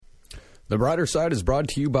The Brighter Side is brought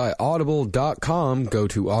to you by Audible.com. Go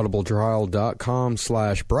to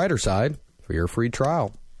audibletrial.com/brighter-side for your free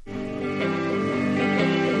trial.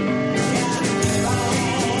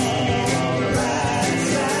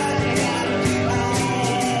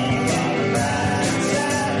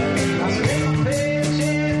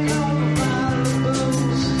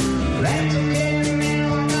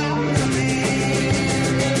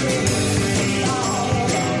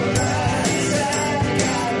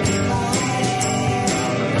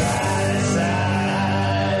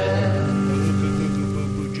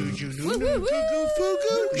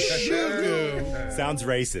 Sounds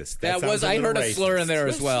racist. That was, I heard a slur in there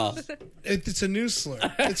as well. It's a new slur.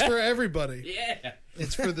 It's for everybody. Yeah.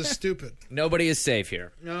 It's for the stupid. Nobody is safe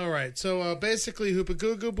here. All right. So basically,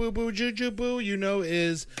 Hoopagoogoo4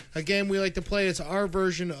 is a game we like to play. It's our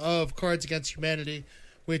version of Cards Against Humanity,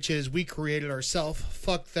 which is we created ourselves.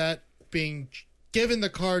 Fuck that being given the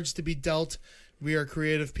cards to be dealt. We are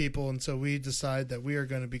creative people, and so we decide that we are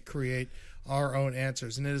going to create our own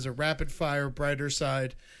answers. And it is a rapid fire Brighter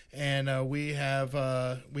Side. And we have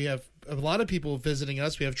a lot of people visiting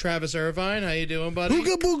us. We have Travis Irvine. How you doing, buddy?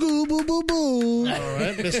 Hoopagoogoogoo4. All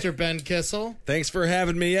right, Mr. Ben Kissel. Thanks for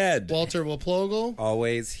having me, Ed. Walter Replogle.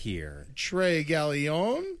 Always here. Trey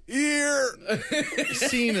Galyon. Here.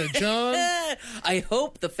 Cena John. I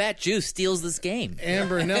hope the fat Jew steals this game.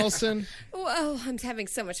 Amber Nelson. Oh, I'm having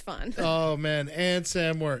so much fun. Oh, man. And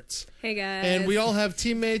Sam Wirtz. Hey, guys. And we all have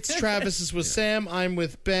teammates. Travis is with Sam. I'm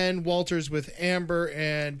with Ben. Walter's with Amber.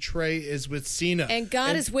 And Trey is with Cena. And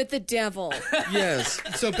God is with the devil. Yes.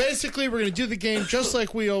 So basically, we're going to do the game just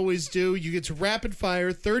like we always do. You get to rapid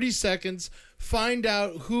fire, 30 seconds. Find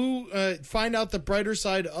out the brighter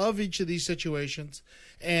side of each of these situations.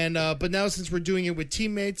 And but now since we're doing it with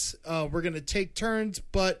teammates, we're going to take turns.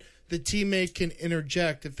 But the teammate can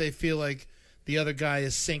interject if they feel like the other guy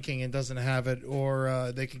is sinking and doesn't have it,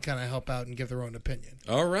 or they can kind of help out and give their own opinion.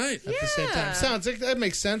 All right. At the same time. Sounds like that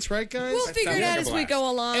makes sense, right, guys? We'll figure it out as we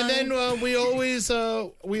go along. And then we always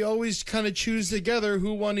kind of choose together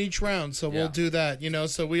who won each round. So we'll do that,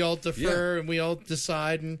 So we all defer and we all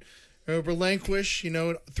decide and relinquish,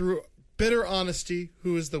 through bitter honesty,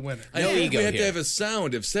 who is the winner. I know we have to have a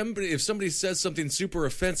sound. If somebody says something super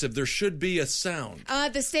offensive, there should be a sound.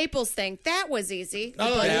 The Staples thing. That was easy.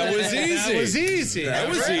 Oh, that was easy. That was easy. That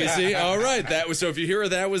was easy. All right. So if you hear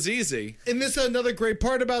that was easy. And this another great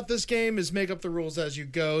part about this game is make up the rules as you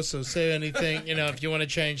go. So say anything, if you want to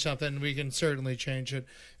change something, we can certainly change it.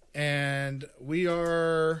 And we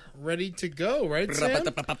are ready to go, right, Sam?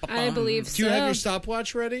 I believe so. Do you have your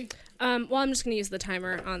stopwatch ready? Well, I'm just going to use the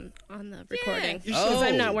timer on the recording. Yeah. Because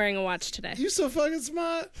I'm not wearing a watch today. You're so fucking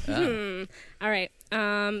smart. All right.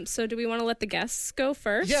 So do we want to let the guests go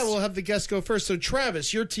first? Yeah, we'll have the guests go first. So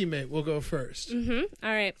Travis, your teammate, will go first. All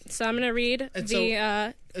right. So I'm going to read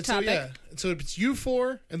the topic. So it's you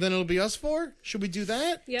four, and then it'll be us four? Should we do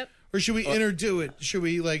that? Yep. Or should we interdo it? Should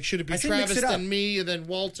it be Travis, then me, and then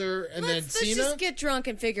Walter, and then Cena? Let's just get drunk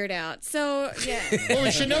and figure it out. So, yeah. Well,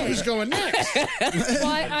 we should know who's going next.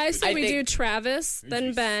 Well, I say we do Travis,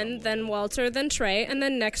 then Ben, then Walter, then Trey, and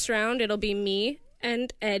then next round it'll be me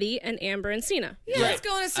and Eddie and Amber and Cena. Yeah, let's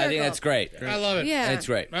go in a circle. I think that's great. I love it. Yeah. That's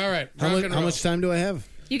great. All right. How much time do I have?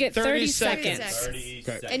 You get 30 seconds. 30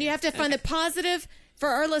 seconds. And you have to find the positive, for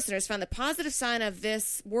our listeners, find the positive sign of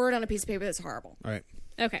this word on a piece of paper that's horrible. All right.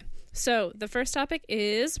 Okay. So the first topic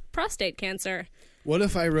is prostate cancer. What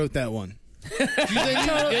if I wrote that one?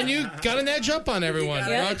 Then you got an edge up on everyone.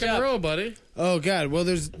 Rock and roll, buddy. Oh God! Well,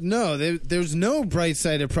 there's no bright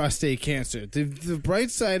side of prostate cancer. The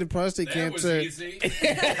bright side of prostate cancer. Was easy.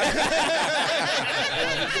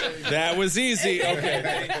 That was easy.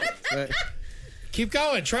 Okay. Right. Keep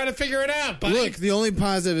going. Try to figure it out, buddy. Look, the only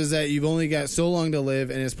positive is that you've only got so long to live,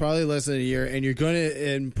 and it's probably less than a year, and you're going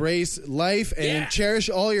to embrace life and cherish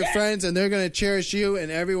all your friends, and they're going to cherish you,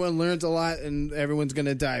 and everyone learns a lot, and everyone's going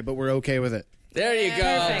to die, but we're okay with it. There you go.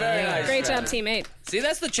 Perfect. Very nice. Great job, teammate. See,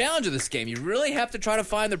 that's the challenge of this game. You really have to try to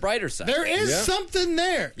find the brighter side. There is something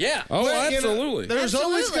there. Yeah. Oh, But, absolutely. There's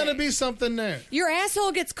always going to be something there. Your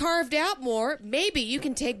asshole gets carved out more. Maybe you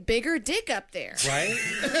can take bigger dick up there. Right?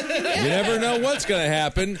 You never know what's going to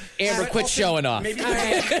happen. Amber, quit showing off. Maybe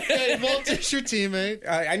Hey, Walter's your teammate.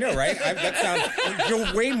 I know, right? That sounds.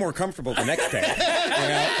 You're way more comfortable the next day.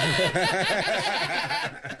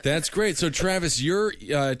 That's great. So, Travis, your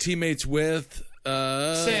teammates with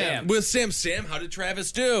Sam. With Sam. Sam, how did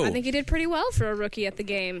Travis do? I think he did pretty well for a rookie at the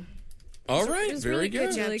game. All right, It was very really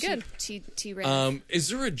good. Job, Really good. T-Rev. Is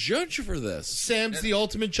there a judge for this? Sam's the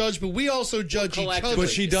ultimate judge, but we also judge each other. But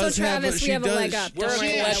she does So, have. Travis, we She have a does. leg up. Don't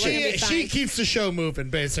worry about it. We're gonna be She fine. keeps the show moving,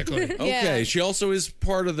 basically. Okay, she also is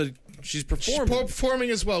part of the She's She's performing. performing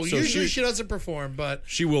as well. So Usually she- she doesn't perform, but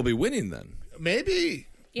She will be winning then. maybe.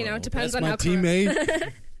 You know, it depends That's on my how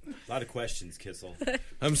teammate. A lot of questions, Kissel.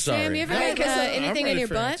 I'm sorry. Sam, you ever No, had I'm anything in ready your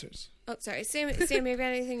for butt? answers. Oh, sorry. Sam, you ever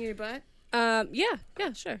had anything in your butt?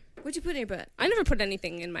 Yeah, sure. What'd you put in your butt? I never put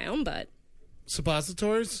anything in my own butt.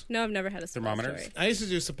 Suppositories? No, I've never had a Thermometers? suppository. I used to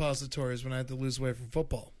do suppositories when I had to lose weight from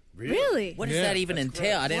football. Really? What does Yeah, that even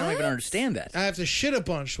entail? I don't even understand that. I have to shit a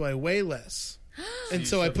bunch, so I weigh less. And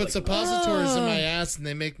so I put suppositories in my ass, and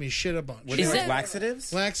they make me shit a bunch. What Is is that- it?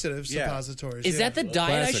 Laxatives? Laxative Yeah. suppositories. Is yeah. that the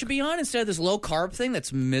diet I Classic. should be on instead of this low carb thing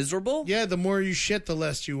that's miserable? Yeah, the more you shit, the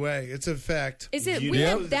less you weigh. It's a fact. Is it? You We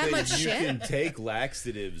know have that that much you shit. can take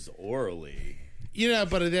laxatives orally.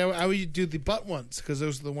 But I would do the butt ones because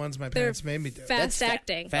those are the ones my parents made me do. Fast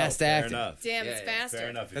acting. Fast Fair acting. enough. Damn, it's Fair faster.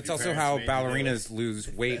 enough. If That's your also parents how made you do ballerinas it.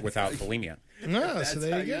 lose weight without bulimia. So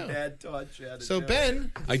there you go. Dad taught you how to So do it.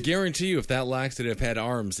 Ben, I guarantee you, if that laxative had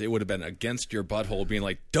arms, it would have been against your butthole, being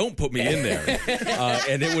like, "Don't put me in there,"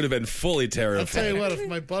 and it would have been fully I'll tell you terrifying. what, if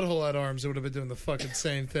my butthole had arms, it would have been doing the fucking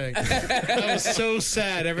same thing. I was so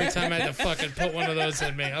sad every time I had to fucking put one of those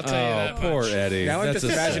in me. I'll tell you Oh, that poor much. Eddie. Now I'm That's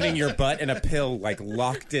just a sad- imagining your butt and a pill like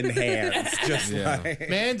locked in hands. Just like.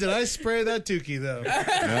 Man, did I spray that dookie, though.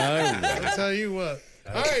 I'll tell you what.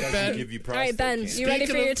 All right, Doesn't Ben. give you All right, Ben, prostate you ready for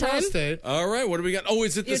Speaking your of time? prostate, All right, what do we got? Oh,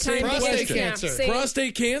 is it the Your same time Prostate begins now. cancer. Same-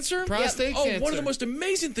 Prostate cancer? Prostate Oh, cancer. one of the most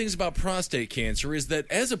amazing things about prostate cancer is that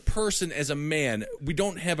as a person, as a man, we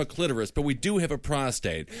don't have a clitoris, but we do have a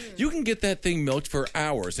prostate. You can get that thing milked for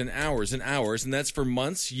hours and hours and hours, and that's for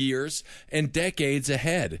months, years, and decades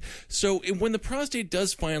ahead. So when the prostate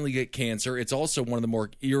does finally get cancer, it's also one of the more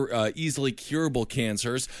easily curable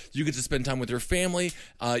cancers. You get to spend time with your family.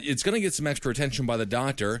 It's going to get some extra attention by the doctor.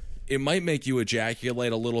 It might make you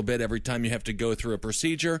ejaculate a little bit every time you have to go through a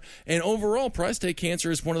procedure. And overall, prostate cancer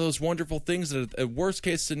is one of those wonderful things that, at worst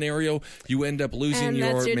case scenario, you end up losing And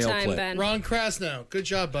your that's your male time, clit. Ben. Ron Krasnow. Good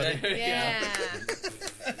job, buddy. Yeah.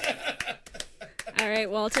 All right,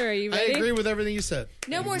 Walter, are you I ready? agree with everything you said.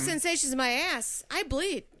 No more sensations in my ass. I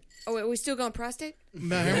bleed. Oh, wait, are we still going prostate?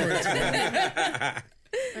 My hemorrhoids.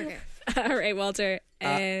 Okay. All right, Walter,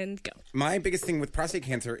 and go. My biggest thing with prostate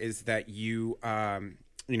cancer is that you,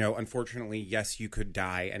 unfortunately, yes, you could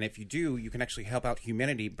die. And if you do, you can actually help out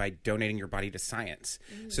humanity by donating your body to science.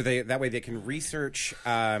 So that way they can research,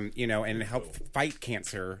 and help fight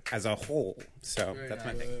cancer as a whole. So that's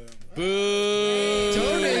my thing. Boo!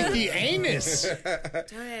 Donate the anus.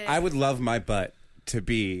 I would love my butt to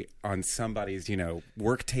be on somebody's,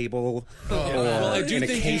 work table or Well, I do in a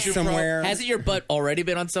think you case should somewhere. Hasn't your butt already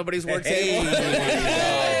been on somebody's work table?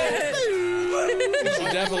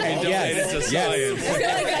 Definitely be donated to science. I feel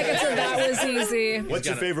like that said that was easy. What's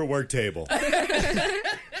your favorite work table? The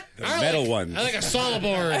metal one. I like a solid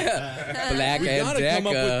board. Black We and gotta come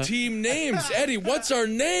up Decker. with team names. Eddie, what's our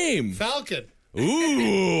name? Falcon.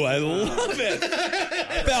 Ooh, I love it.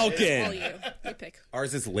 All Falcon. you pick.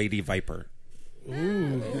 Ours is Lady Viper.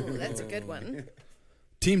 Ooh, that's a good one.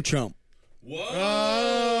 Team Trump.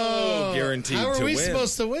 Oh, Guaranteed How are to we win.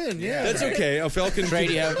 supposed to win? Yeah. That's okay. A falcon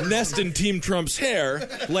can nest in Team Trump's hair,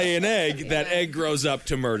 lay an egg. That egg grows up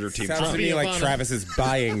to murder Team Sounds Trump. to me like Ivana. Travis is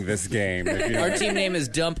buying this game. Our team name is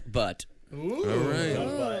Dump Butt. Ooh. All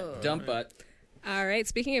right. Dump Butt. All right,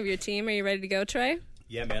 speaking of your team, are you ready to go, Trey?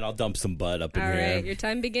 Yeah, man, I'll dump some butt up in All here. right, your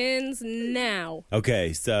time begins now.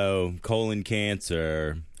 Okay, so colon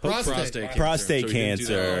cancer. Prostate. Prostate So we didn't do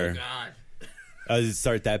cancer. Does it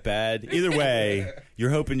start that bad? Either way, you're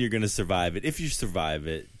hoping you're going to survive it. If you survive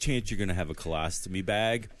it, chance you're going to have a colostomy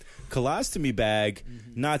bag. Colostomy bag,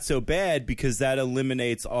 not so bad because that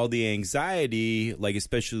eliminates all the anxiety, like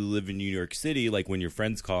especially living in New York City, like when your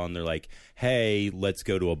friends call and they're like, hey, let's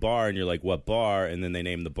go to a bar, and you're like, what bar? And then they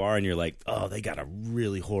name the bar and you're like, oh, they got a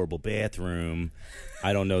really horrible bathroom.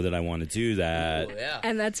 I don't know that I want to do that. Yeah.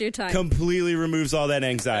 And that's your time. Completely removes all that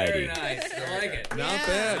anxiety. nice. I like it. Not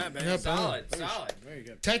bad. Not bad. Solid.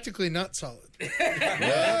 Technically not solid.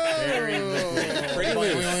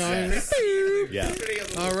 Yeah.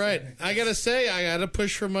 All right. I got to say, I got to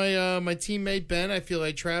push for my teammate Ben. I feel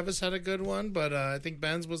like Travis had a good one, but I think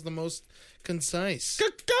Ben's was the most concise.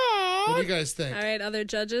 What do you guys think? All right, other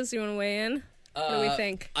judges, you want to weigh in? What do we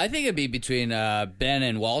think? I think it'd be between Ben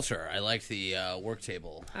and Walter. I like the work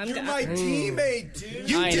table. You're my teammate, dude.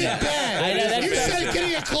 You I did know. bad. I know, that's You fair. said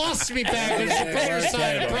getting a colostomy bag was the brighter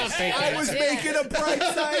side of prostate I cancer. was making a bright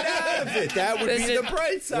side out of it. That would be Listen, the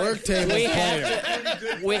bright side. Work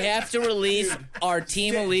table. We have to release our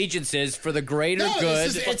team allegiances for the greater No,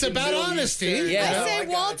 good. it's about honesty. Yeah. I say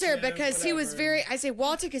Walter because he was very. I say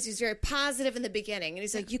Walter because he was very positive in the beginning, and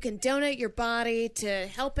he's like, "You can donate your body to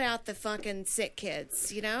help out the fucking sick sick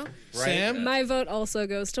kids, you know? Right? Sam? My vote also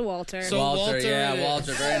goes to Walter. So Walter, Walter yeah, it is.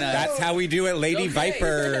 Walter, very nice. That's how we do it, Lady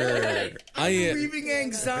Viper. I Leaving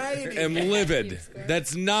anxiety. am livid.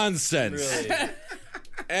 That's nonsense.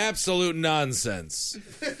 Absolute nonsense.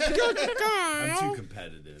 I'm too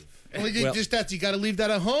competitive. Well, you got to leave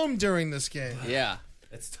that at home during this game. Yeah.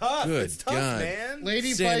 It's tough. Good it's tough, God. man.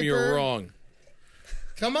 Lady Sam, Viper. you're wrong.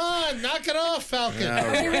 Come on, knock it off, Falcon.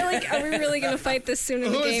 Are we really going to fight this soon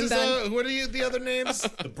in the Who game, is Ben? this? What are the other names?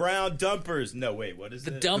 The brown dumpers. No, wait. What is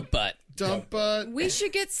The it? dump butt. Dump. We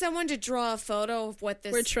should get someone to draw a photo of what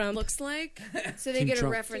We're this Trump. looks like, so they Team get a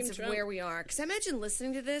Trump. reference Team of Trump. where we are. Because I imagine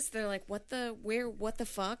listening to this, they're like, "What the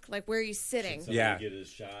fuck? Like, where are you sitting?" Somebody Yeah. Get a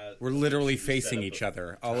shot. We're literally Set facing up each a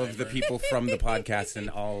other. All of the people from the podcast and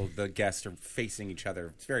all of the guests are facing each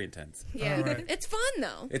other. It's very intense. Yeah, All right. it's fun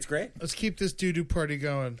though. It's great. Let's keep this doo-doo party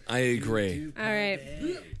going. I agree. All right.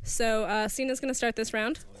 So, Cena's going to start this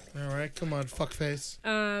round. All right, come on, fuckface.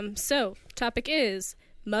 So, topic is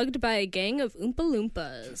mugged by a gang of Oompa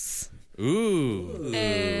Loompas. Ooh.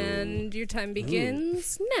 And your time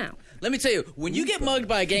begins now. Let me tell you, when you get mugged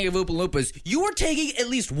by a gang of Oompa Loompas, you are taking at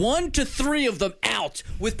least 1 to 3 of them out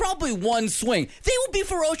with probably one swing. They will be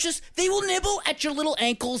ferocious. They will nibble at your little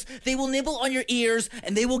ankles. They will nibble on your ears,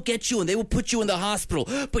 and they will get you, and they will put you in the hospital.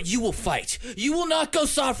 But you will fight. You will not go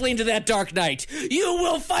softly into that dark night. You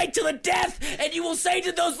will fight to the death, and you will say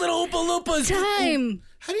to those little Oompa Loompas, Time.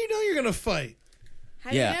 How do you know you're going to fight? How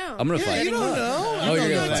do you know? I'm going to Yeah, fight. you don't know. Oh, you're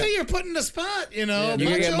gonna Until fight. you're put in the spot, you know. You're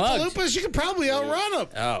gonna get mugged. Loompas, you can probably outrun them.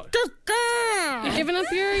 Oh. You're giving up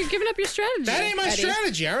your strategy. That ain't my Eddie.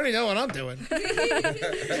 strategy. I already know what I'm doing. All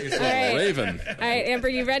right. Raven. All right, Amber,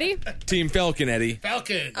 you ready? Team Falcon, Eddie.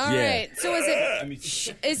 Falcon. All right. So is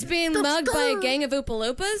it? It's being mugged by a gang of Oompa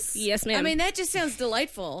Loompas? Yes, ma'am. I mean, that just sounds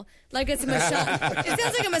delightful. Like it's a massage. It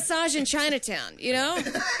sounds like a massage in Chinatown. You know,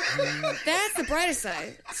 that's the brightest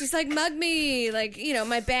side. It's just like mug me, like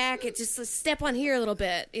my back. It just step on here a little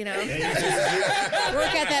bit. Work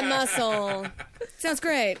out that muscle. Sounds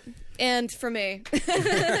great. And for me,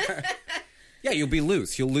 Yeah, you'll be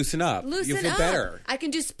loose. You'll loosen up. loosen You'll feel up. better. I can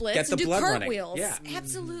do splits Get the and do blood running. cartwheels. Yeah.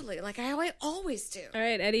 Absolutely, like I always do. All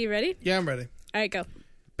right, Eddie, you ready? Yeah, I'm ready. All right, go.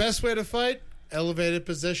 Best way to fight? Elevated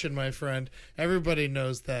position, my friend. Everybody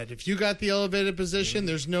knows that. If you got the elevated position,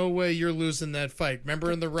 there's no way you're losing that fight.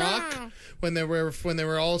 Remember in The Rock when they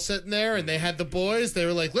were all sitting there and they had the boys, they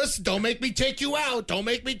were like, "Listen, don't make me take you out. Don't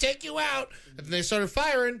make me take you out." And then they started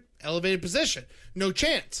firing. Elevated position. No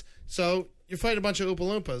chance. So you fight a bunch of Oompa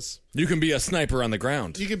Loompas. You can be a sniper on the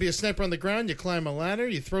ground. You can be a sniper on the ground. You climb a ladder.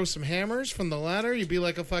 You throw some hammers from the ladder. You be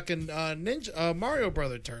like a fucking Mario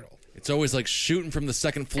Brother turtle. It's always like shooting from the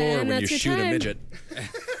second floor And when you that's your shoot a time. midget.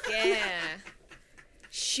 Yeah.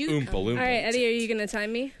 Shoot. Oompa Loompa. All right, Eddie, are you going to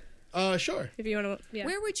time me? Sure. If you want to, yeah.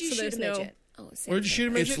 Where would you So shoot there's a no- midget? Oh, same Where'd you shoot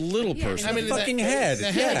a midget? It's little person. I mean, Fucking the head.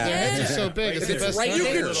 The head. Yeah. The heads are so big. It's the best. right you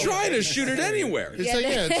there. can try to shoot it anywhere. It's like,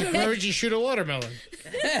 it's, where would you shoot a watermelon?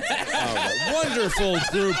 Wonderful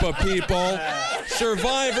group of people,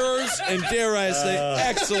 survivors, and dare I say,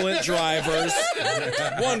 excellent drivers.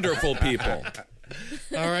 Wonderful people.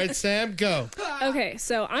 All right, Sam, go. Okay,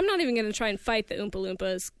 so I'm not even going to try and fight the Oompa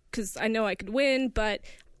Loompas because I know I could win, but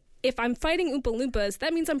if I'm fighting Oompa Loompas,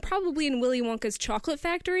 that means I'm probably in Willy Wonka's chocolate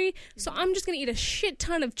factory, so I'm just going to eat a shit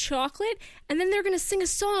ton of chocolate, and then they're going to sing a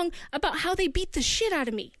song about how they beat the shit out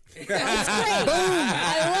of me. That's great. Boom!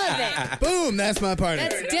 I love it. Boom! That's my party.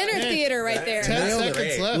 That's dinner theater right there. 10 Nailed it.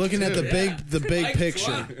 seconds left. Looking at too. the big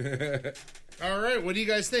picture. All right, what do you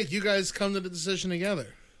guys think? You guys come to the decision together.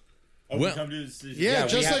 Oh, Well- we come to a decision. Yeah, we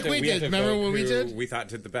just have like to- we have did. to Remember vote what we who did? We thought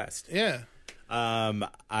did the best. Yeah.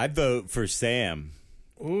 I vote for Sam.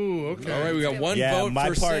 Ooh, okay. All right, we got one Yeah, vote my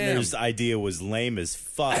for partner's Sam. idea was lame as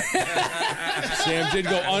fuck. Sam did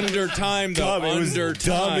go under time, though. Dumb. It was Under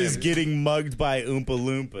dumb time. as getting mugged by Oompa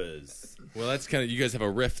Loompas. Well, that's kind of, you guys have a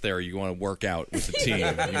rift there you want to work out with the team. You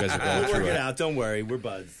guys are going We'll through work it it. out. Don't worry. We're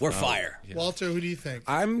buds. We're fire. Walter, who do you think?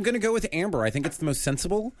 I'm going to go with Amber. I think it's the most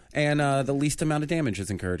sensible and the least amount of damage is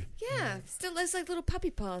incurred. Yeah, still it's like little puppy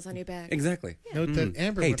paws on your back. Exactly. Note that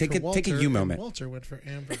Amber Hey, went take for a- Walter, take a you and moment. Walter went for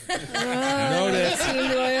Amber.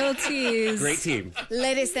 Team loyalties. Great team.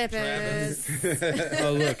 Lady steppers.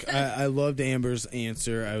 Oh, look, I loved Amber's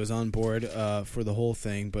answer. I was on board for the whole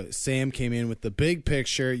thing, but Sam came in with the big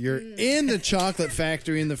picture. You're in the chocolate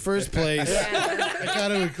factory in the first place. I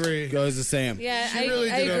gotta agree. Goes to Sam. Yeah, She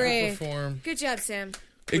really I did agree. overperform. Good job, Sam.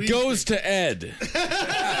 It goes to Ed.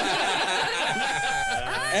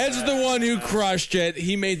 Ed's the one who crushed it.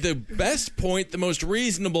 He made the best point, the most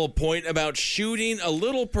reasonable point about shooting a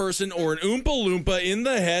little person or an Oompa Loompa in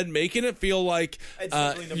the head, making it feel like It's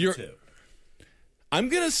definitely number you're. 2. I'm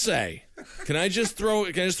going to say Can I just throw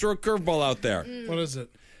a curveball out there? What is it?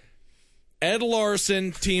 Ed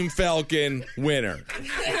Larson, Team Falcon, winner.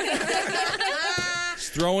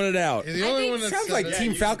 Just throwing it out. You're the only one that Sounds said like it.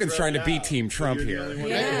 Team Falcon's trying to beat Team Trump here. I'm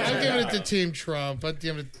giving it to Team Trump. I'm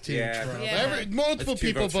giving it to Team Yeah. Trump. Yeah. Multiple That's 2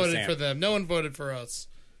 people votes for voted Sam. for them. No one voted for us.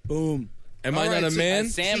 Boom. Am I All not right, a so- man?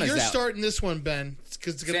 Sam So is you're out. starting this one, Ben,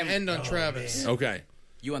 because it's going Sam- to end on Travis. Okay.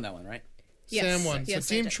 You won that one, right? Yes. Sam won. Yes,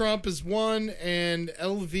 so I Team did. Trump is 1, and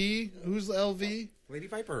LV. Who's LV? Lady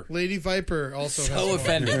Viper. Lady Viper also has So one.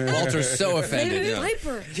 offended. Walter's so offended.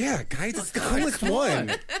 Viper. Yeah, guys, it's the coolest one.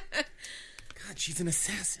 God, she's an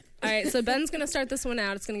assassin. All right, so Ben's going to start this one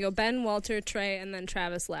out. It's going to go Ben, Walter, Trey, and then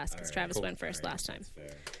Travis last because Travis went first last time.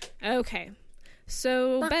 Okay.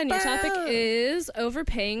 So, Ben, your topic is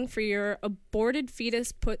overpaying for your aborted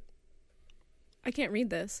fetus I can't read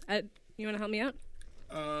this. You want to help me out?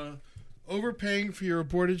 Overpaying for your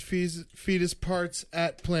aborted fetus parts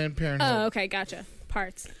at Planned Parenthood. Oh, okay, gotcha.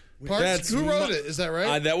 Parts. Parts? That's Who wrote it? Is that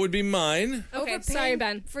right? That would be mine. Okay, Overpaying sorry,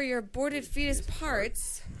 Ben. For your aborted fetus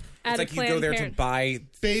parts. At It's like a you go Planned there Parent- to buy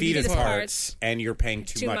Baby fetus parts. parts, and you're paying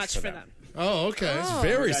too much for them. Oh, okay.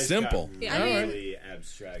 Very simple. Yeah. I mean, Really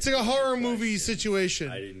abstract. It's like a horror movie situation.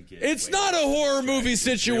 I didn't get It's not a horror movie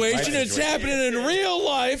situation. Real It's life happening in real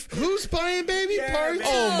life. Who's buying baby parts?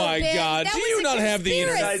 Oh my Ben, God! that Do was you a not have the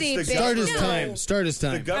internet? conspiracy, Besides the Ben. Start his No. time. Start his The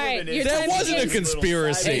time. government All right, is your That time wasn't a begins.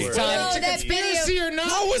 conspiracy. No, that Conspiracy video. or not?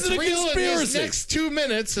 How was it a it's real in conspiracy? these next 2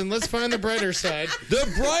 minutes, and let's find the brighter side. The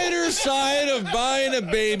brighter side of buying a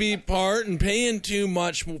baby part and paying too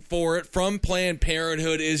much for it from Planned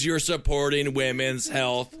Parenthood is you're supporting women's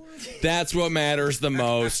health. That's what matters the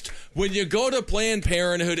most. When you go to Planned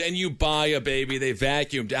Parenthood and you buy a baby they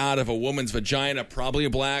vacuumed out of a woman's vagina, probably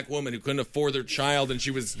a black woman who couldn't afford their child, and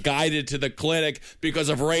she was guided to the clinic because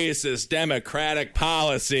of racist Democratic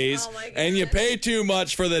policies, Oh my God. and you pay too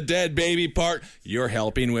much for the dead baby part, you're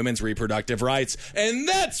helping women's reproductive rights. And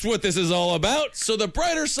that's what this is all about. So the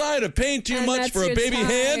brighter side of paying too And much that's for a your baby time.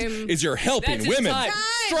 hand is you're helping That's his women. time.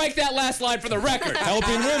 Strike that last line for the record.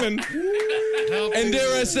 Helping women. And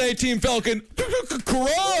dare I say, Team Falcon,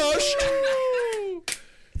 crushed.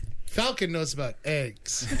 Falcon knows about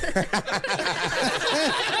eggs.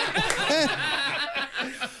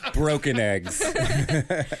 Broken eggs. All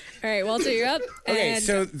right, Walter, you're up. Okay, And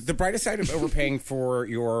so the brightest side of overpaying for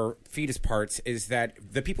your fetus parts is that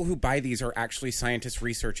the people who buy these are actually scientists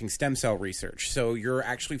researching stem cell research. So you're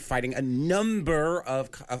actually fighting a number of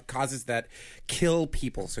causes that kill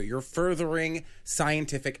people. So you're furthering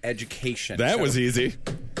scientific education. That So- was easy.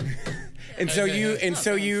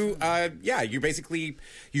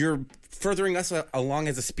 you're furthering us along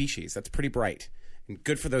as a species. That's pretty bright. And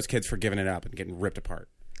good for those kids for giving it up and getting ripped apart.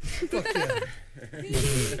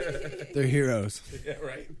 They're heroes.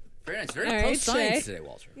 Very nice. Very All right, pro-science Trey. today,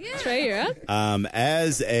 Walter. Trey, you're up.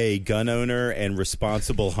 As a gun owner and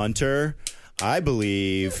responsible hunter, I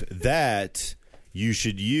believe that you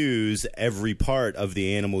should use every part of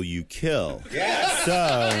the animal you kill. Yes. So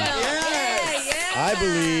I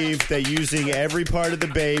believe that using every part of the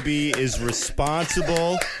baby is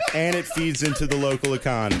responsible and it feeds into the local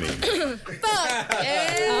economy. All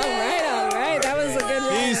right. That was a good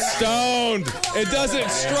one. He's stoned. It doesn't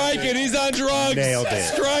strike it. He's on drugs. Nailed it.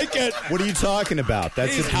 Strike it. What are you talking about?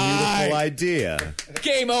 That's He's a beautiful high. idea.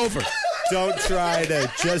 Game over. Don't try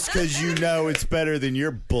to, just because you know it's better than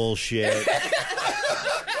your bullshit.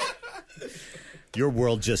 Your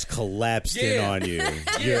world just collapsed in on you.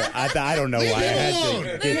 I don't know why I had to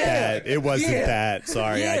get that. It wasn't that.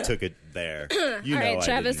 Sorry, I took it there. You All know right, I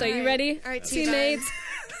Travis, didn't. are you ready? All right, teammates.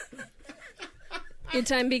 Your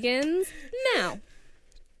time begins now.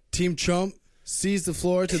 Team Trump sees the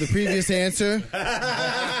floor to the previous answer.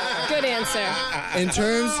 Good answer. In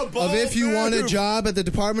terms of if you want a job at the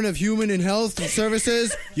Department of Human and Health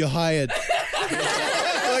Services, you're hired. Look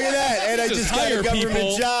at that. And I Just just got hire a government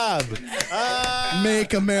people. job.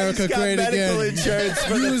 Make America Got great medical again. insurance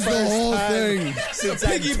for Use the the first whole time thing. since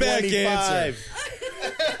Piggyback I'm 25.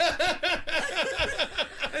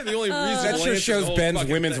 The only reason That sure shows Ben's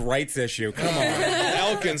women's rights issue. Come on.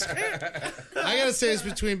 Elkins. I gotta say it's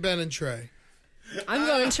between Ben and Trey. I'm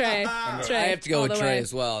going Trey. Trey. I have to go all with the Trey way.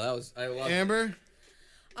 as well. I love it. Amber?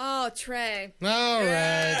 Oh, Trey. All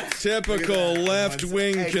right. Typical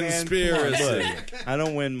left-wing Hey, man, conspiracy. come on, look. I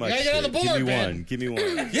don't win much. gotta get on the shit. board, Give me man. one. Give me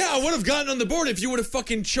one. Yeah, I would have gotten on the board if you would have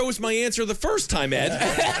fucking chose my answer the first time, Ed.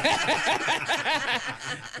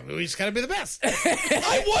 We just gotta be the best.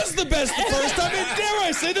 I was the best the first time, and dare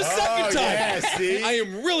I say the second time. Yeah, see? I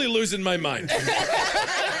am really losing my mind.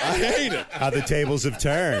 I hate it. How the tables have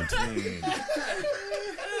turned.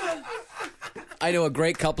 I know a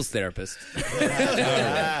great couples therapist.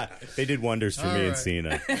 They did wonders for me and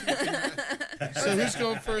Cena. So who's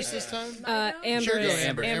going first this time? Amber, Sure, go, is,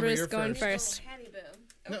 Amber. Amber is You're going first.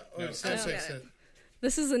 first. No, say.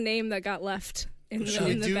 This is a name that got left in Should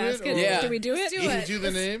we the do it, basket. or- Yeah. Do we do it? Do Can you it. do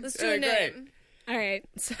the name? Let's do a name. All right.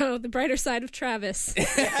 So the brighter side of Travis.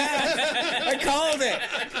 I called it.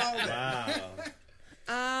 Wow.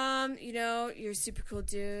 You're a super cool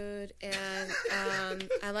dude, and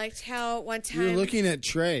I liked how one time You're looking at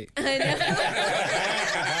Trey. I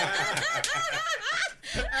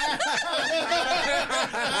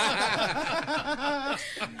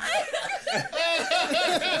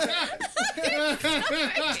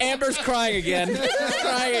Amber's crying again.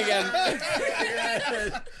 Crying again.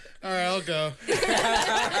 All right, I'll go.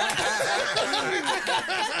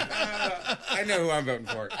 I know who I'm voting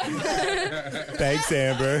for. Thanks,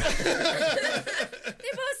 Amber. They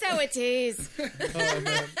both sound with tease. Oh,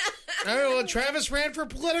 man. All right, well, Travis ran for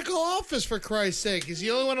political office, for Christ's sake. He's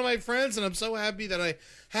the only one of my friends, and I'm so happy that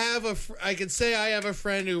I can say I have a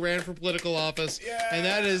friend who ran for political office, and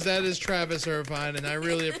that is Travis Irvine, and I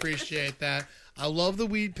really appreciate that. I love the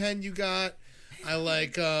weed pen you got. I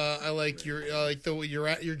like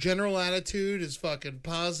your general attitude is fucking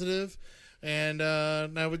positive, and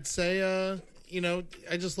I would say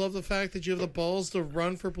I just love the fact that you have the balls to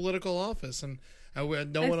run for political office, and no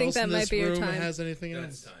one think else that in might this be your room time. has anything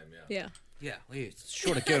else. Yeah. Yeah,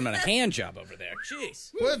 short of giving him a hand job over there.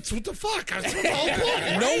 Jeez. What the fuck? That's the whole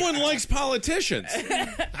point. No one likes politicians.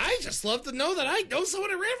 I just love to know that I know someone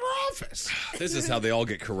who ran for office. This is how they all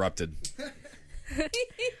get corrupted. All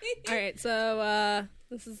right. So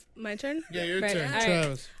this is my turn. Yeah, your Right. turn, All right.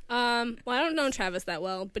 Travis. Well, I don't know Travis that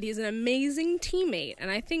well, but he's an amazing teammate, and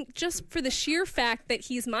I think just for the sheer fact that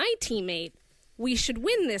he's my teammate, we should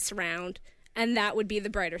win this round. And that would be the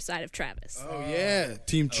brighter side of Travis. Oh, yeah.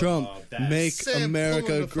 Team Trump. Make Sam America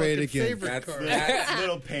pulling the great fucking again. favorite card. That's a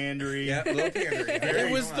little pandery. Yeah, little pandering.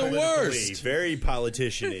 It was the worst. Very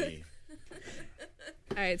politician-y. All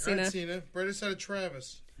right, All right, Cena, Cena. Brighter side of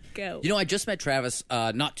Travis. go. You know, I just met Travis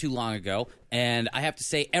not too long ago, and I have to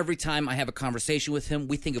say, every time I have a conversation with him,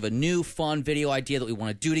 we think of a new, fun video idea that we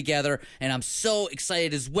want to do together, and I'm so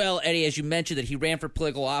excited as well, Eddie, as you mentioned, that he ran for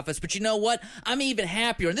political office, but you know what? I'm even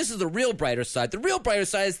happier, and this is the real brighter side. The real brighter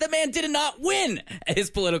side is that man did not win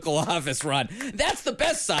his political office run. That's the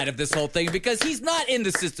best side of this whole thing, because he's not in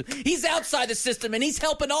the system. He's outside the system, and he's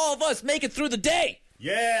helping all of us make it through the day.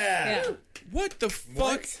 Yeah. What the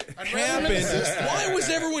fuck happened? Why was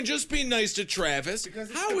everyone just being nice to Travis?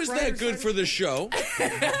 How is that good for the show?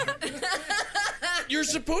 You're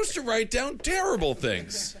supposed to write down terrible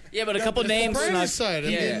things. Yeah, but a couple names. Brighter side. I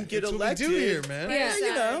mean, Yeah. Get that's what we elected. do here, man. Yeah,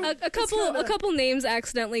 you know, a couple names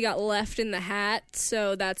accidentally got left in the hat,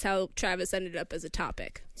 so that's how Travis ended up as a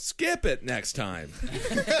topic. Skip it next time.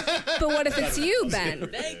 But what if it's you, Ben?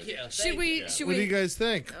 Thank you. Should we? What do you guys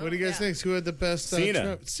think? What do you guys think? Who had the best?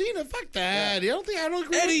 Cena. Cena. Fuck that. I don't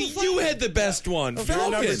agree. Eddie, with the you fuck- had the best one. You're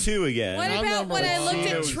Falcon. number 2 again. What I'm about number when I one. looked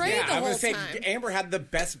at Trey the I whole was saying time? Amber had the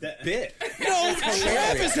best bit. No,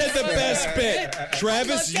 Travis had the best bit.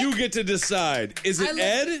 Travis, you get to decide. Is I it looked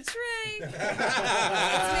Ed? at Trey.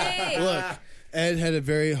 It's me. Look, Ed had a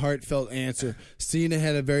very heartfelt answer. Cena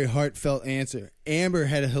had a very heartfelt answer. Amber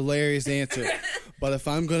had a hilarious answer. But if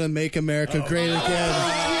I'm going to make America great again,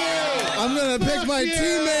 I'm going to pick my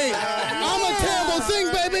teammate. I'm a terrible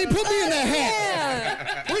thing, baby. Put me in the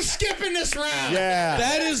hat. We're skipping this round. Yeah.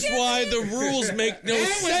 That is why the rules make no That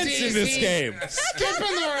was sense in this easy. game.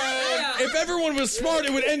 Skipping the round. If everyone was smart,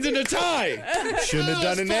 it would end in a tie. Shouldn't have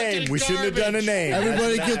done a name. We shouldn't have done a name.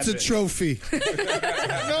 Everybody That's what gets a happened. trophy.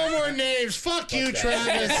 No more names. Fuck you,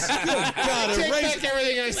 Travis. God, Take erase. back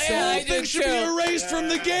everything I The said. whole thing should be erased from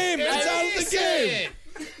the game. It's out of the game.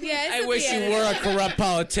 Yeah, it's I at wish the you end. were a corrupt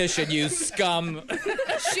politician, you scum.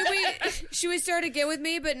 Should we start again with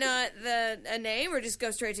me, but not a name, or just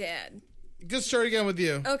go straight to Ed? Let's start again with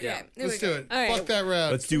you. Okay, Yeah. there Let's we do go. it. All right. Fuck that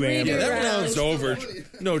round. Let's do Redo Amber. That round. round's over.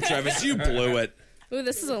 No, Travis, you blew it. Ooh,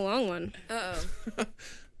 this is a long one. Uh-oh.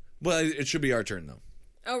 Well, it should be our turn, though.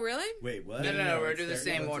 Oh, really? Wait, what? No, we're doing the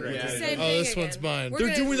same order. Yeah. Same Oh, thing this again. one's mine. We're They're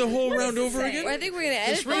gonna- doing the whole round over again? Well, I think we're going to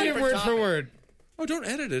edit Just read it that. word for word. Oh, don't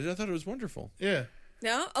edit it. I thought it was wonderful. Yeah.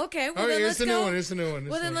 No? Okay, well All right, then here's let's the go. new one. Here's the new one.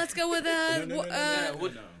 Well, then let's go with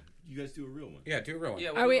you guys do a real one. Yeah, do a real one. Yeah,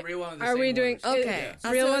 Are we? real one in the Are same we doing? order. Okay.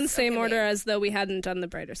 Real So one, it's- same okay, order, wait. as though we hadn't done the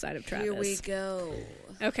brighter side of Travis. Here we go.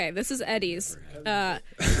 Okay, this is Eddie's.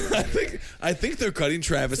 I think they're cutting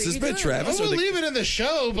Travis's you bit. do it. Travis, We'll are they- leave it in the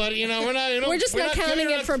show, but we're not. We're just not counting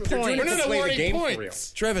giving it for points. We're not Play the awarding game for real.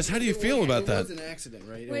 points. Travis, how do you feel about It that? was an accident,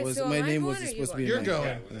 right? Wait, It was so my am I name going wasn't or you supposed to be. You're in my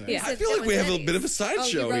going. Yeah. I feel like we have a bit of a Oh,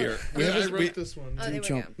 sideshow you wrote here. it. We Yeah, wrote this one. Oh, there we go.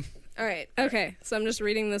 Chump. All right. Okay, so I'm just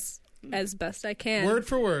reading this as best I can. Word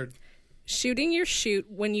for word. Shooting your shoot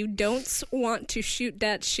when you don't want to shoot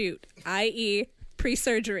that shoot, i.e.,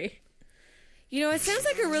 pre-surgery. You know, it sounds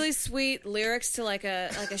like a really sweet lyrics to like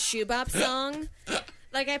a shoe bop song.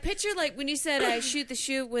 Like I picture like when you said I shoot the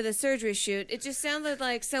shoot with a surgery shoot, it just sounded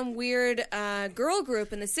like some weird girl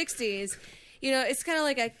group in the 60s. You know, it's kind of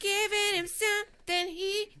like a giving him something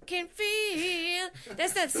he can feel.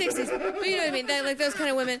 That's not 60s, but you know what I mean. That, like those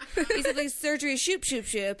kind of women. He said like surgery shoop.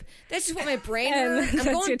 That's just what my brain And heard. I'm that's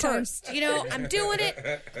going your time. first. You know, I'm doing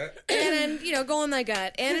it, and I'm going my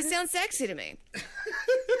gut, and it sounds sexy to me.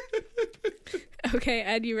 Okay,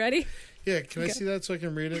 Ed, you ready? Yeah, can I see that so I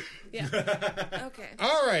can read it? Yeah. Okay.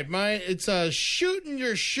 All right, it's shooting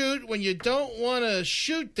your shoot when you don't want to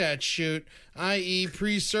shoot that shoot, i.e.,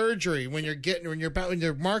 pre-surgery. When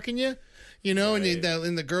you're marking you,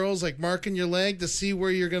 and the girls like marking your leg to see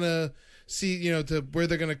where you're gonna see, where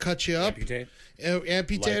they're gonna cut you up,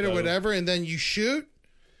 amputate or Lipo. whatever, and then you shoot.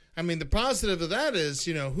 I mean, the positive of that is,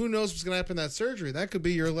 who knows what's gonna happen in that surgery? That could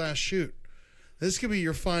be your last shoot. This could be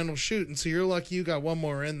your final shoot, and so you're lucky you got one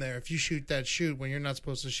more in there. If you shoot that shoot when you're not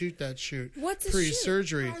supposed to shoot that shoot, What's a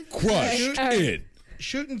pre-surgery, Crushed it.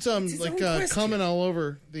 shooting some coming all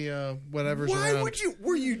over the whatever's Why around. would you?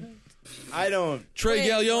 Were you? I don't. Trey Wait,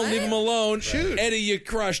 Galyon, what? leave him alone. Shoot. Eddie, you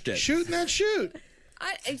crushed it. Shooting that shoot?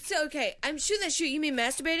 Okay. I'm shooting that shoot. You mean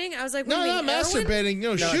masturbating? I was like, No, what do you not mean, heroin? masturbating.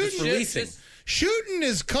 No, just shooting. releasing. Shooting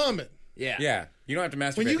is coming. Yeah, you don't have to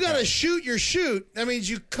masturbate. When you to gotta come. shoot your shoot, that means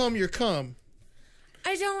you come your cum.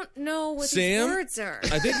 I don't know what Sam? these words are.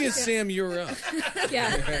 I think it's Sam, you're up.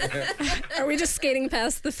 Yeah. Are we just skating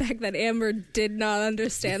past the fact that Amber did not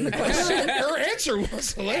understand the question? Her answer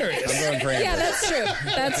was hilarious. I'm going for Yeah, Amber. that's true.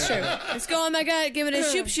 That's true. Let's go on my god, give it a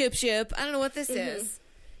shoop. I don't know what this is.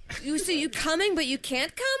 You coming, but you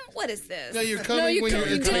can't come? What is this? No, you're coming you when come- you're,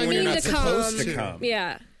 you it's didn't when you're mean not to supposed to to. come.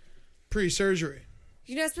 Yeah. Pre-surgery.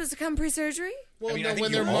 You're not supposed to come pre-surgery? Well, I mean, no, I think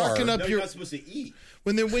when you they're are. marking up No, your you're not supposed to eat.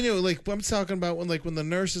 when I'm talking about when the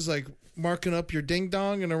nurse is like marking up your ding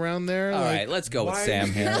dong and around there. All like, right, let's go with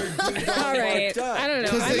Sam here. All right. I don't know.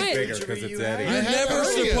 'Cause I they- might. Bigger because it's Eddie. I You're had never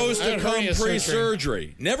hernia. supposed I to had come hernia surgery.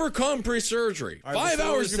 pre-surgery. Never come pre-surgery. All right, 5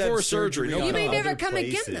 before hours we before said surgery. No on You may come. never other come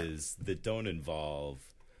again, then. places that don't involve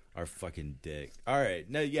our fucking dick. All right,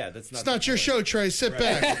 no, yeah, that's not. It's not your show, Trey. Sit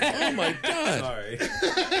back. Oh my God. Sorry.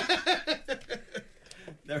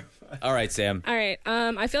 Never mind. All right, Sam. All right.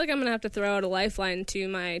 I feel like I'm gonna have to throw out a lifeline to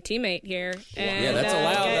my teammate here. And, Yeah, that's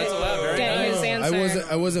allowed. That's allowed. Very Get nice. his answer.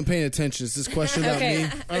 I wasn't paying attention. Is this question about Okay. me?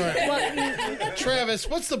 All right, Well, Travis.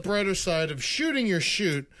 What's the brighter side of shooting your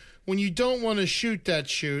shoot when you don't want to shoot that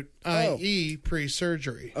shoot, i.e.,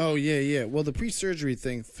 pre-surgery? Oh yeah. Well, the pre-surgery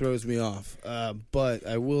thing throws me off. But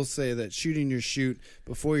I will say that shooting your shoot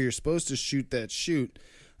before you're supposed to shoot that shoot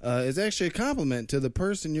is actually a compliment to the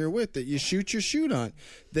person you're with that you shoot your shoot on.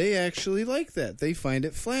 They actually like that. They find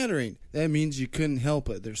it flattering. That means you couldn't help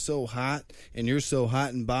it. They're so hot, and you're so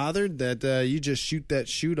hot and bothered that you just shoot that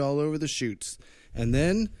shoot all over the shoots. And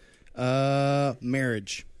then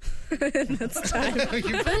marriage. that's time.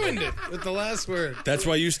 You ruined it with the last word. That's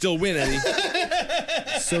why you still win, Eddie.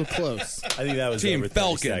 So close. I think that was Team over 30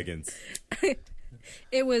 Falcon. seconds.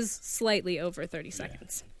 It was slightly over 30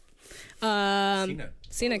 seconds.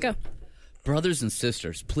 Cena, go. Brothers and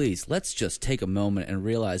sisters, please, let's just take a moment and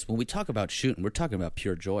realize when we talk about shooting, we're talking about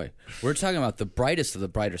pure joy. We're talking about the brightest of the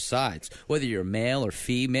brighter sides. Whether you're male or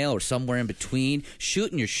female or somewhere in between,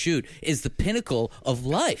 shooting your shoot is the pinnacle of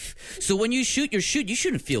life. So when you shoot your shoot, you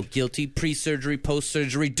shouldn't feel guilty. Pre-surgery,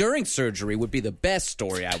 post-surgery, during surgery would be the best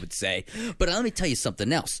story, I would say. But let me tell you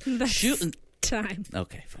something else. Shooting... Time.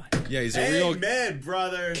 Okay, fine. Yeah, he's a real Amen,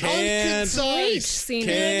 brother. can't. Preach, Unconcise.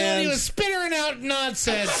 Cena. And he was Can't. spittering out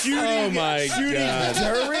nonsense. Oh my God.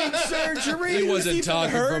 During surgery, He wasn't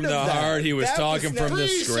talking from the heart. He was talking from the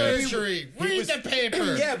script. Pre-surgery. Read the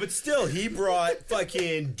paper. Yeah, but still, he brought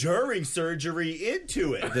fucking during surgery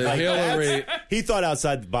into it. The Hillary. that's- He thought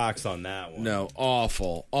outside the box on that one. No,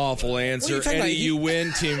 awful answer. talking Eddie, about? you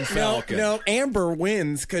win, Team Falcon. No, Amber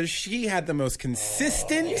wins because she had the most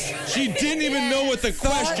consistent. She didn't even know what the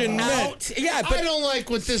question meant. Yeah, I don't like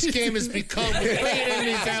what this game has become. We're playing in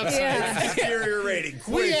these outside. Yeah. Superior celebrating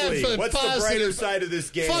quickly. have a What's the brighter positive- side of this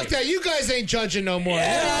game? Fuck that. You guys ain't judging no more. No,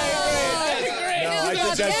 I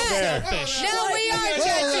think that's fair. No, we are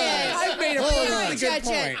judging. I've made a We point. are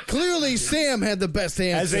judging. Clearly, Sam had the best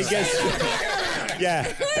As answer. it gets,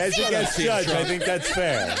 as it gets judged, I think that's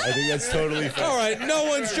fair. I think that's totally fair. All right, no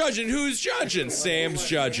one's judging. Who's judging? Sam's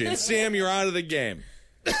judging. Sam, you're out of the game.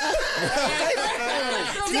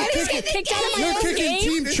 Daddy's getting kicked out of my You're own kicking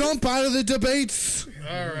game. Team Trump out of the debates.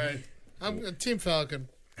 All right. I'm Team Falcon.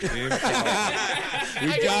 We got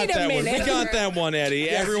Wait a that one. We minute. got that one, Eddie.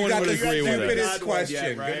 Everyone would agree with it. Stupidest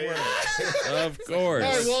question. right? Of course.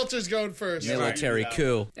 All right, Walter's going first. Military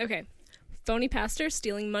coup. Okay. Phony pastor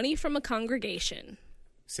stealing money from a congregation.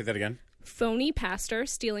 Say that again. Phony pastor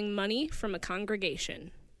stealing money from a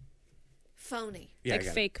congregation. Phony. Yeah, Like I got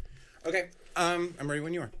it. fake. Okay. I'm ready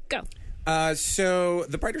when you are. Go. So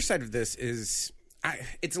the brighter side of this is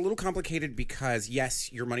it's a little complicated because,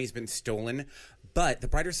 yes, your money's been stolen, but the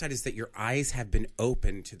brighter side is that your eyes have been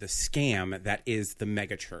opened to the scam that is the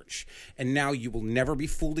megachurch. And now you will never be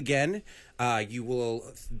fooled again. You will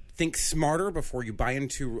think smarter before you buy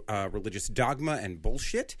into religious dogma and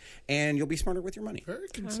bullshit, and you'll be smarter with your money. Very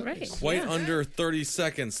concise. All right. Quite under 30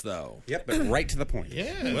 seconds, though. Yep, but right to the point.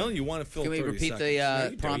 Yeah. Well, you want to fill Can we 30 repeat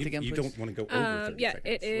seconds. the prompt again, You please? don't want to go over 30 Yeah, seconds.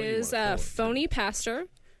 it is phony pastor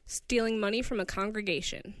stealing money from a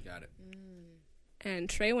congregation. Got it. And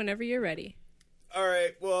Trey, whenever you're ready. All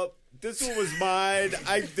right. Well, this one was mine.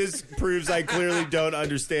 This proves I clearly don't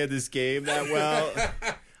understand this game that well.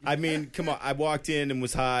 I mean, come on. I walked in and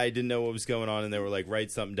was high, didn't know what was going on, and they were like,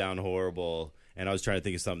 write something down horrible. And I was trying to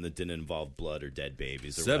think of something that didn't involve blood or dead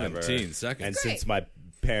babies or 17 whatever. seconds. And since my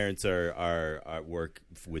parents are work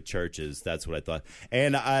with churches, that's what I thought.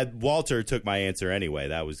 And Walter took my answer anyway.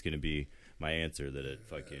 That was going to be my answer that it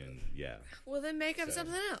fucking, yeah. Well, then make up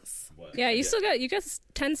something else. What? Yeah, you got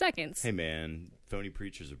 10 seconds. Hey, man. Phony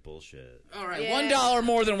preachers are bullshit. All right, Yeah. $1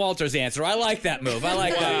 more than Walter's answer. I like that move. I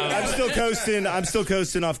like that. I'm still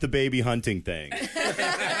coasting off the baby hunting thing.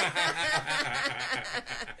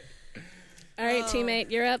 All right,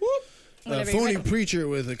 teammate, you're up. A Whenever you're phony ready. preacher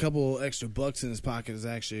with a couple extra bucks in his pocket is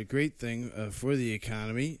actually a great thing for the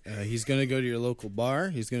economy. He's going to go to your local bar.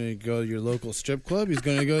 He's going to go to your local strip club. He's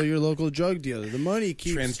going to go to your local drug dealer. The money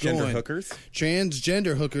keeps Transgender going. hookers?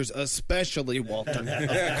 Transgender hookers, especially, Walter.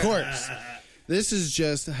 Of course. This is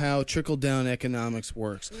just how trickle-down economics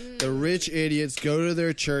works. The rich idiots go to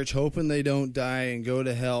their church hoping they don't die and go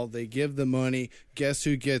to hell. They give the money. Guess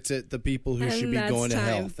who gets it? The people who And should be that's going to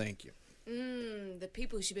hell. time. Thank you. The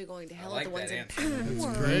people who should be going to hell are like the ones that in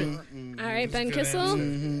power. Great. All right, Ben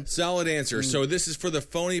Kissel. Solid answer. So this is for the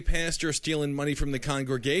phony pastor stealing money from the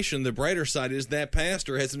congregation. The brighter side is that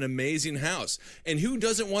pastor has an amazing house. And who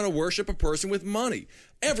doesn't want to worship a person with money?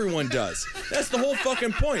 Everyone does. That's the whole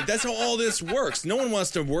fucking point. That's how all this works. No one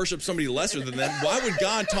wants to worship somebody lesser than them. Why would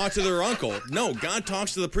God talk to their uncle? No, God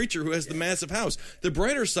talks to the preacher who has the massive house. The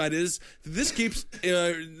brighter side is this keeps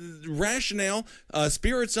rationale,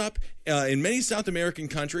 spirits up in many South American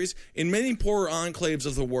countries, in many poorer enclaves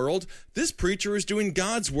of the world. This preacher is doing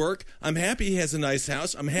God's work. I'm happy he has a nice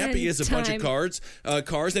house. I'm happy he has a bunch of cars,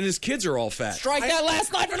 and his kids are all fat. Strike that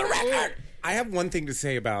last line for the record. I have one thing to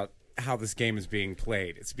say about how this game is being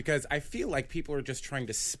played. It's because I feel like people are just trying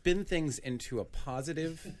to spin things into a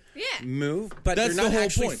positive move, but That's they're not the whole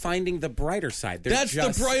actually point. finding the brighter side. They're That's the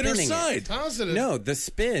just brighter spinning it. side. Positive. No, the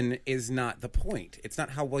spin is not the point. It's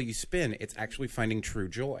not how well you spin. It's actually finding true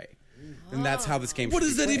joy. And that's how this game What should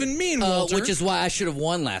does be that played. even mean, Walter? Which is why I should have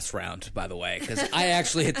won last round, by the way, because I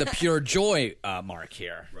actually hit the pure joy mark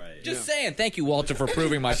here. Right. Just saying. Thank you, Walter, for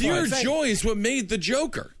proving my Pure point. joy is what made the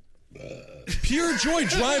Joker. Pure joy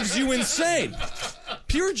drives you insane.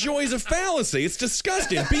 Pure joy is a fallacy. It's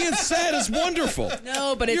disgusting. Being sad is wonderful.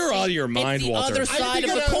 No, but it's You're out of your it's mind, the Walter. other I side of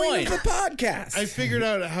figured the out coin. The podcast. I figured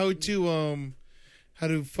out how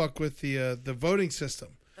to fuck with the voting system.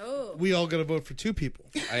 Oh. We all got to vote for two people.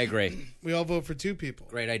 I agree. We all vote for two people.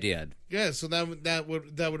 Great idea. Yeah, so that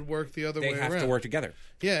would work the other They way have around. to work together.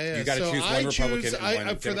 Yeah. You gotta so choose one I Republican choose, and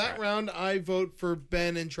one for that Democrat. round, I vote for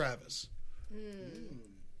Ben and Travis.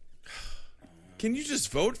 Can you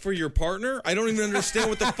just vote for your partner? I don't even understand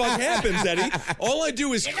what the fuck happens, Eddie. All I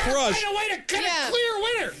do is crush Clear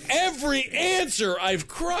winner. every answer I've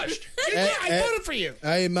crushed. I voted for you.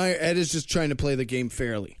 I admire Ed is just trying to play the game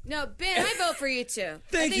fairly. No, Ben, I vote for you too. I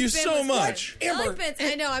Thank think you Ben so was much. good. I like Ben's.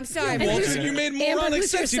 I know. I'm sorry. And Ben. Walter, you made Amber, moronic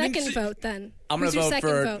who's your sense. You didn't second see- vote then? I'm going Who's to your vote second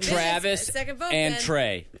for vote? Travis Second vote, and Ben.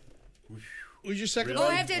 Trey. Who's your second Oh, I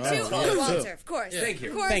vote? have to have two. Oh, Walter, of course. Thank you.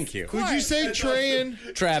 Of course, Thank you. of Who'd you course. say Trey and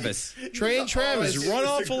Travis. Travis?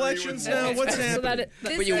 Runoff elections now? What's So happening?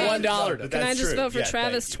 But you $1. Can I just true. vote for Yeah,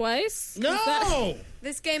 Travis thank you. twice? No!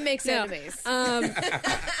 This game makes No. enemies.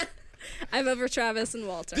 I vote for Travis and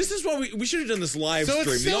Walter. This is what we should have done this live So it's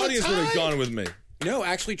stream. The still a audience would have tie? gone with me. No,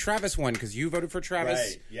 actually, Travis won because you voted for Travis.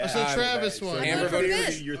 Right. Yeah. So Travis won. So Amber voted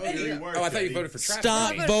voted for your theory worked, Oh, I thought you Eddie. voted for Travis.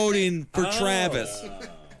 Stop voting for Travis.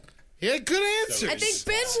 He had good answers. I think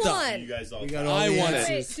Ben You won. guys all got all I the won answers.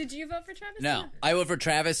 it. Wait, did you vote for Travis? No, I vote for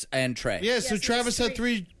Travis and Trey. Yeah, so Yes, Travis it's had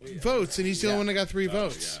 3 votes, and he's the only one that got 3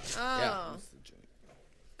 votes. Oh.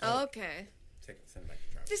 Okay.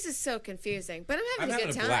 This is so confusing, but I'm I'm having a having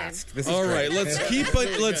good a time. blast. This is All great.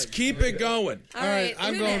 right, let's keep it going. All All right, right,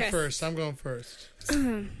 I'm who going next? first. I'm going first.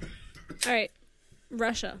 All right,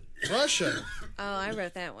 Russia. Russia. Oh, I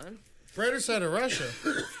wrote that one. Brighter side of Russia.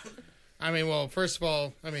 I mean, well, first of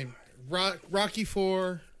all, Rocky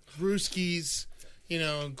IV, Ruskies,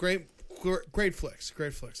 great flicks.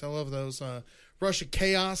 Great flicks. I love those. Russia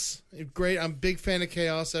Chaos, great. I'm a big fan of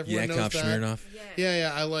Chaos. Everyone knows Yakov that. Smirnoff.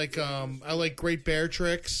 Yeah. I like great bear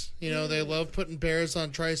tricks. They love putting bears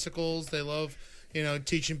on tricycles. They love,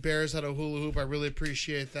 teaching bears how to hula hoop. I really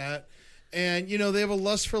appreciate that. And, they have a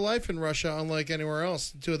lust for life in Russia, unlike anywhere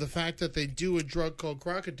else, to the fact that they do a drug called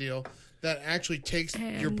crocodile that actually takes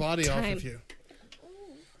your body off time. of you.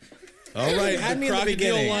 All right, had me the in the crocodile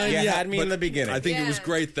beginning. line. You yeah, had me in but the beginning. I think it was Yeah.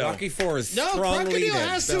 great, though. Rocky IV is No, strong crocodile lead-in.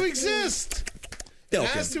 has to exist. It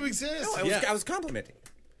Falcon. has to exist. I was complimenting.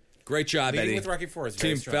 Great job, Leading Eddie. with Rocky IV is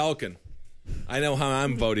very Team strong. Falcon. I know how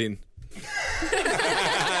I'm voting.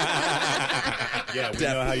 Yeah, we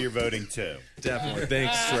know how you're voting too. Definitely.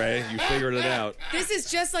 Thanks, Trey. You figured it out. This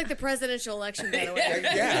is just like the presidential election, by the way.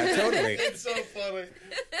 Yeah, totally. It's so funny.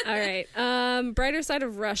 All right. Brighter side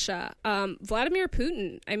of Russia. Vladimir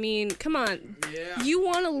Putin. I mean, come on. Yeah. You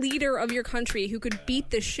want a leader of your country who could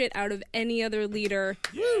beat the shit out of any other leader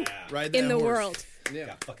Ride in that the horse. world.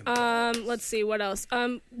 Let's see what else.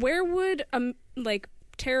 Where would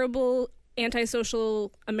terrible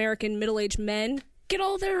antisocial American middle-aged men get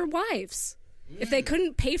all their wives if they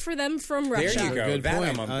couldn't pay for them from Russia? There you go. Good That point.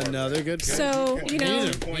 I'm on board. Another good point. So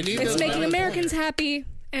it's making those Americans happy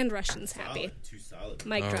and Russians happy. Too solid.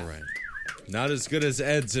 Mic All drop. right. Not as good as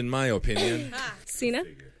Ed's, in my opinion. Cena?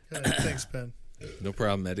 Thanks, Ben. No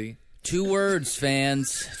problem, Eddie. 2 words,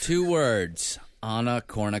 fans. 2 words. Anna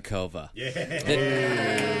Kournikova.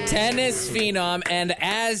 The tennis phenom, and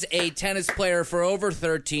as a tennis player for over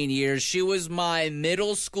 13 years, she was my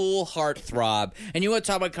middle school heartthrob. And you want to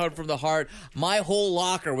talk about coming from the heart? My whole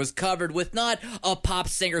locker was covered with not a pop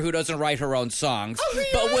singer who doesn't write her own songs,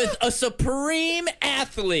 but with a supreme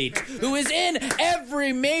athlete who is in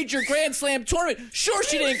every major Grand Slam tournament. Sure,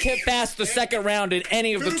 she didn't get past the second round in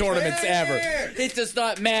any of the tournaments ever. It does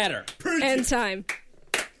not matter. End time.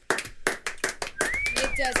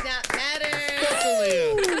 It does not matter.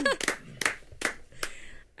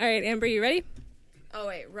 All right, Amber, you ready? Oh,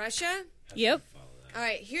 wait, Russia? Yep. All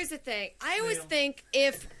right, here's the thing. I always think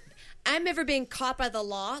if I'm ever being caught by the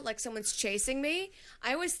law, like someone's chasing me,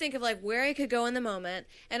 I always think of where I could go in the moment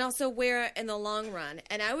and also where in the long run.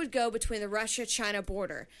 And I would go between the Russia-China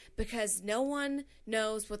border because no one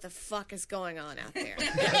knows what the fuck is going on out there.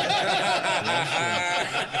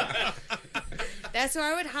 That's where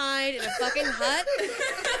I would hide in a fucking hut.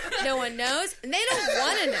 No one knows, and they don't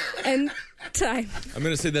want to know. End time. I'm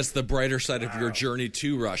going to say that's the brighter side of your journey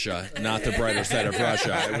to Russia, not the brighter side of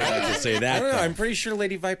Russia. I would like to say that. I don't know. though. I'm pretty sure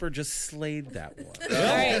Lady Viper just slayed that one. All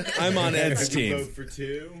right. I'm on Ed's Vote team. for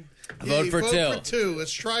 2. Vote for two. For 2.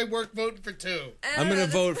 Let's try voting for 2. I'm going to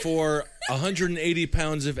vote for 180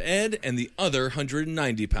 pounds of Ed and the other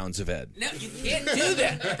 190 pounds of Ed. No, you can't do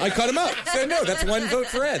that. I cut him up. So no, that's one vote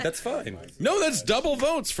for Ed. That's fine. No, that's double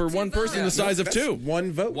votes for one person the size of That's 2.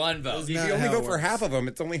 one vote. One vote. If you Not only how vote it for works. half of them,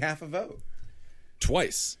 it's only half a vote.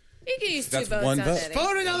 Twice. You can use 2 That's votes one on vote. Eddie.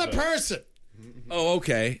 Vote another person. Oh,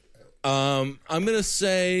 okay. I'm going to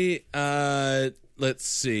say, let's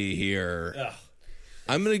see here.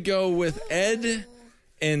 I'm going to go with Ed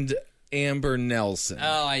and Amber Nelson.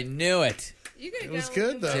 Oh, I knew it. You could It was go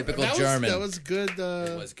good, with though. Typical that German. That was good.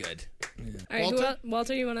 It was good. All right, Walter?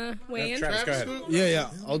 Walter, you want to weigh in? Travis, go ahead. Yeah.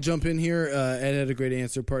 I'll jump in here. Ed had a great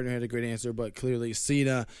answer. Partner had a great answer, but clearly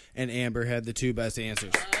Cena and Amber had the 2 best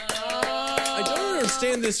answers. I don't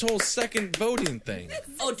understand this whole second voting thing.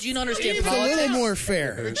 Oh, do you not understand It's a politics? little more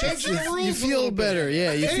fair. Change the rules You a feel little bit. better.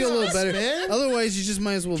 Yeah, you feel a little better. man. Otherwise, you just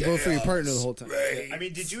might as well vote for your partner the whole time. I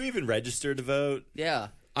mean, did you even register to vote? Yeah.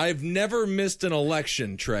 I've never missed an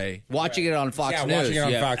election, Trey. Watching it on Fox Yeah, News. watching it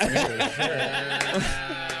on yeah. Fox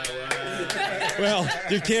News. Well,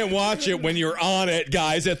 you can't watch it when you're on it,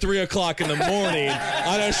 guys, at 3 o'clock in the morning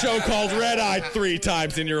on a show called Red Eye 3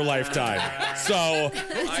 times in your lifetime. So,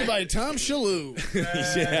 Hosted by Tom Shalhoub.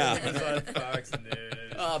 yeah.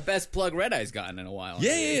 Best plug Red Eye's gotten in a while.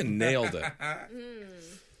 Yeah, nailed it.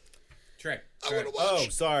 Trey. Oh,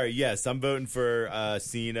 sorry. Yes, I'm voting for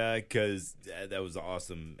Cena because that was an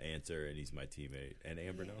awesome answer, and he's my teammate. And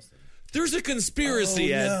Amber Nelson. There's a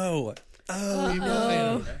conspiracy, Ed. No.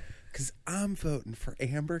 Oh, because I'm voting for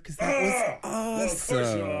Amber because that was awesome. Of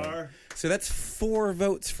course you are. So that's 4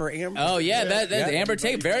 votes for Amber. Oh, yeah, that's Yeah. Amber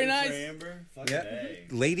Tate. Very nice. Amber? Yeah.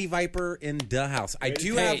 Lady Viper in the house. I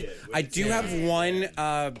do Tate. have one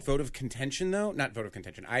vote of contention though. Not vote of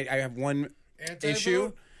contention. I have one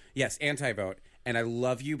issue. Yes, anti-vote. And I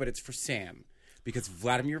love you, but it's for Sam. Because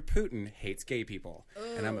Vladimir Putin hates gay people.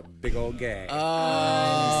 And I'm a big old gay. Oh,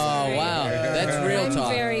 wow. That's real I'm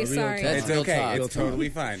talk. very sorry. That's It's real okay. talk. It's totally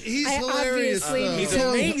fine. He's I hilarious. obviously- though. He's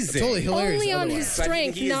amazing. Totally hilarious. Only on otherwise. his But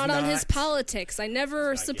strength, he is not on not- his politics. I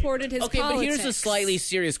never supported his Okay, politics. but here's a slightly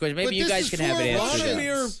serious question. Maybe But you this guys is can have for an answer. to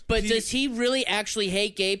Vladimir that. But does he really actually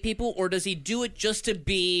hate gay people, or does he do it just to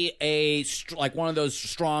be like one of those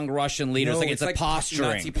strong Russian leaders? No, like it's a posturing.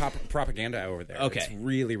 Nazi propaganda over there. Okay. It's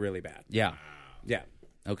really, really bad. Yeah. Yeah.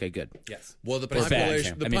 Okay, good. Yes. Well, the It's bad, population,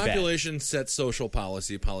 Sam. the I mean, bad. population sets social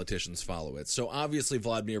policy. Politicians follow it. So obviously,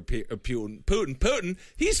 Vladimir Putin,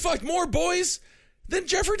 he's fucked more boys than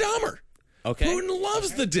Jeffrey Dahmer. Okay. Putin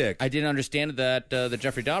loves the dick. I didn't understand that the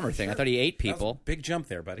Jeffrey Dahmer thing. I thought he ate people, Big jump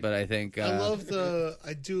there, buddy. but I think I do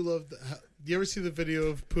love the. You ever see the video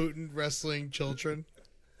of Putin wrestling children?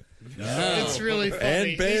 It's really funny.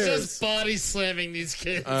 And bears. He's just body slamming these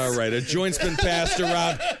kids. All right, a joint's been passed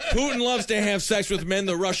around. Putin loves to have sex with men.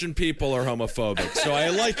 The Russian people are homophobic. So I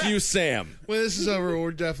like you, Sam. When this is over,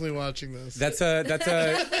 we're definitely watching this. That's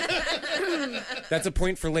a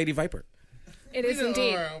point for Lady Viper. It is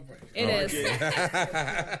indeed. It is.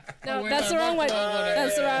 No, that's the wrong one.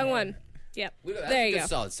 That's the wrong one. Yep. There you go.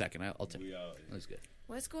 Solid second. I'll take it. That's good.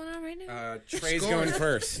 What's going on right now? Trey's going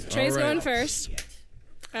first. Trey's going first.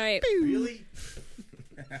 All right. Really?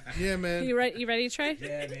 Yeah, man. You ready, Trey?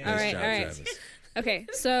 Yeah, man. All right. Nice job, All right. Travis. Okay,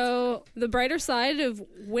 so the brighter side of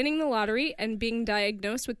winning the lottery and being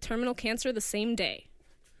diagnosed with terminal cancer the same day.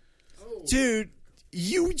 Dude,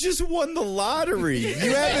 you just won the lottery.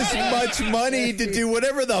 You have as much money to do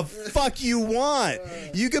whatever the fuck you want.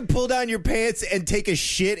 You can pull down your pants and take a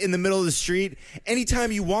shit in the middle of the street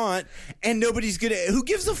anytime you want, and nobody's gonna. Who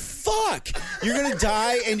gives a fuck? You're gonna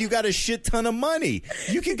die, and you got a shit ton of money.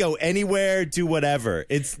 You can go anywhere, do whatever.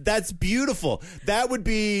 That's beautiful. That would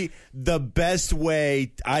be the best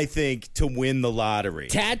way, I think, to win the lottery.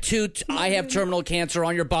 Tattoo, I have terminal cancer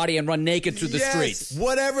on your body and run naked through the streets.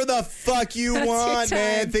 Whatever the fuck you That's your want,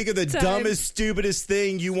 man. time. Think of the Time. dumbest, stupidest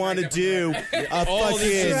thing you want to do. A All fucking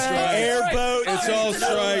this is strike. airboat. It's all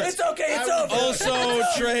strikes. okay. It's over. Also,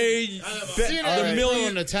 Trey, The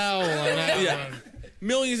million- a towel on that one.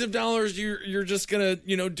 millions of dollars you're just gonna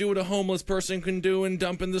do what a homeless person can do and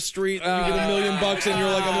dump in the street. You get $1 million and you're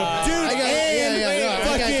like,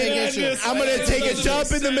 I'm gonna take a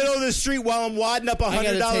dump in the middle of the street while I'm wadding up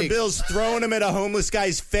 $100 bills, throwing them at a homeless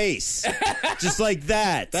guy's face, just like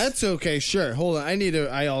that. That's okay. Sure. Hold on.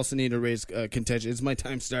 I also need to raise contention. It's my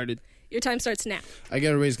time started. Your time starts now. I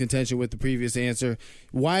got to raise contention with the previous answer.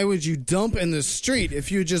 Why would you dump in the street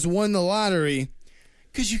if you just won the lottery?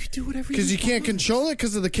 Because you could do whatever. Because you can't control it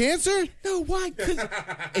because of the cancer? No, why? 'Cause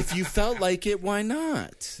if you felt like it, why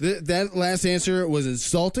not? That last answer was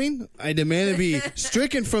insulting. I demand to be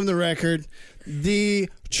stricken from the record. The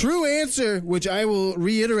true answer, which I will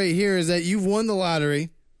reiterate here, is that you've won the lottery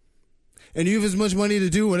and you have as much money to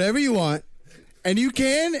do whatever you want. And you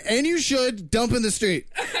can and you should dump in the street.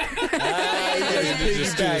 you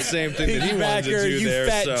just do the same thing that he wanted to do you there.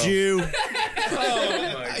 fat so. Jew.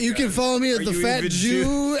 You can follow me at you even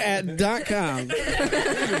thefatjew at .com.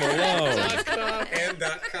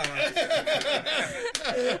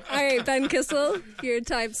 All right, Ben Kissel, your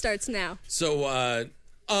time starts now. So,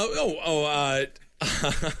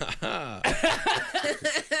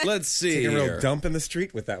 let's see. Taking a here. real dump in the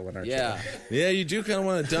street with that one, aren't you? Yeah, you do kind of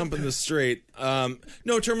want to dump in the street.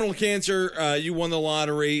 No, terminal cancer. You won the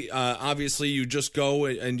lottery. Obviously, you just go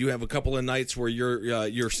and you have a couple of nights where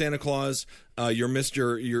you're Santa Claus. You're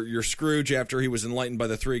Mr. Scrooge after he was enlightened by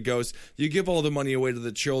the three ghosts. You give all the money away to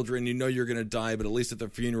the children. You know you're going to die, but at least at the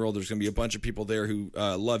funeral, there's going to be a bunch of people there who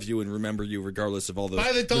love you and remember you regardless of all the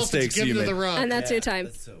Buy the dolphins, mistakes give you them to made. the rug. And that's your time.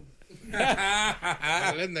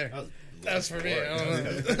 Get in there. That's for me. I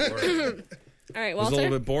don't know. All right, It was a Walter.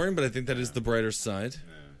 little bit boring, but I think that is the brighter side.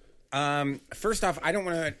 First off, I don't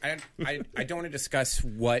want to discuss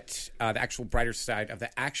what the actual brighter side of the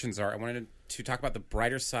actions are. I wanted to talk about the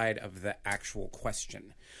brighter side of the actual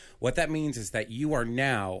question. What that means is that you are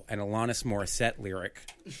now an Alanis Morissette lyric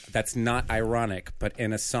that's not ironic, but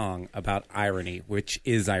in a song about irony, which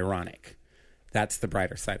is ironic. That's the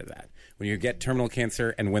brighter side of that. When you get terminal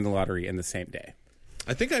cancer and win the lottery in the same day.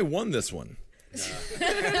 I think I won this one.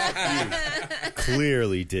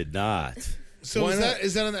 Clearly did not. So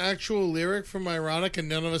is that an actual lyric from Ironic and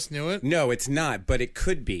none of us knew it? No, it's not, but it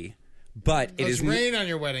could be. But it is rain on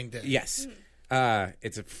your wedding day. Yes.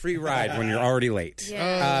 It's a free ride when you're already late.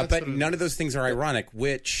 Yeah. But none of those things are ironic,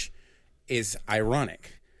 which is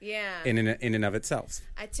ironic Yeah. in and of itself.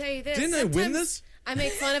 I tell you this. Didn't I win sometimes this? I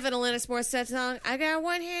make fun of an Alanis Morissette song. I got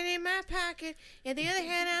one hand in my pocket, and the other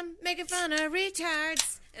hand I'm making fun of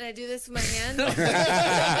retards. And I do this with my hand.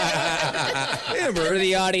 For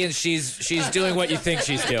the audience, she's doing what you think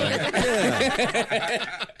she's doing.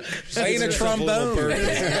 Playing a trombone.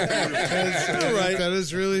 That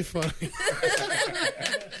is really funny.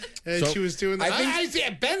 And So, she was doing that. I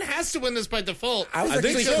think- Ben has to win this by default. I was think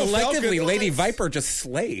actually so. collectively, Falcon- Lady Viper just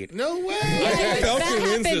slayed. No way. Falcon that wins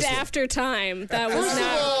happened this one. after time. That was First of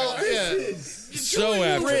not. all, yeah. So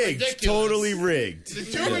after. Rigged. Totally rigged. The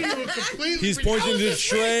two of you were completely He's pointing to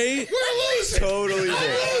Trey. We're losing. Totally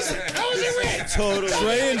rigged. How is it rigged? Totally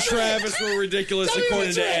Trey and Travis were ridiculous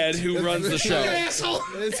according to Ed, who runs the You show. asshole.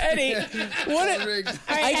 Eddie, what? All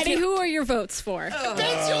right, Eddie, who are your votes for? Ben's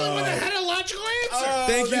the only one that had a logical answer.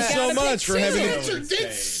 Thank you so much for having His it. answer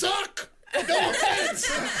did suck. No offense.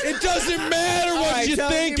 It doesn't matter what right, you tell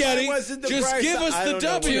think, me why Eddie. wasn't the Just price- give us I the don't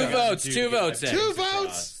know W. what Two votes. Eddie. 2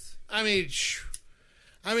 votes. I mean,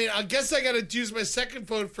 I guess I got to use my second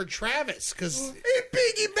vote for Travis because He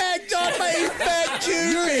piggybacked on my fat Jew.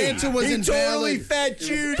 Your answer was He totally invalid. fat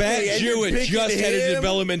Jew. Fat Jew had just had a him.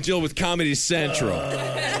 development deal with Comedy Central. Hold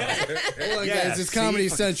on, Yeah, guys. It's see, Comedy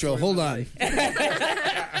fucking Central. Hold on.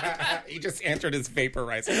 He just answered his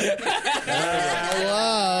vaporizer.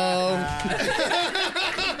 Hello.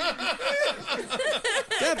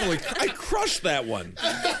 Definitely. I crushed that one.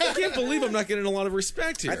 I can't believe I'm not getting a lot of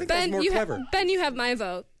respect here. I think that was Ben, more clever. Ben, you have my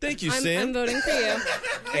vote. Thank you, I'm, Sam. I'm voting for you.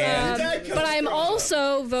 And But I'm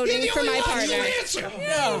also voting for my partner.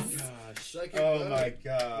 Oh my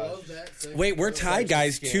god. wait, we're tied,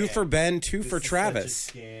 guys. 2 for Ben, 2 for Travis.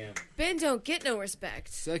 Ben don't get no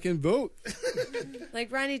respect. Second vote. Like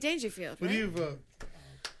Ronnie Dangerfield, what right? do you vote?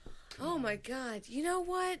 Oh, my God. You know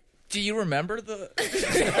what? Do you remember the? The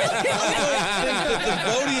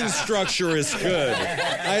voting structure is good.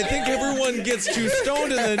 I think everyone gets too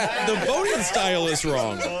stoned and the voting style is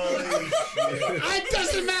wrong. It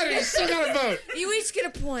doesn't matter. You still got to vote. You each get a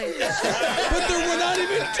point. But we're not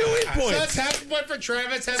even doing So that's points. half a point for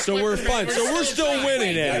Travis. Half a So point we're for fine. Ben. So we're still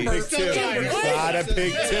winning, Eddie. Gotta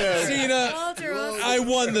pick 2. Cena, Walter, I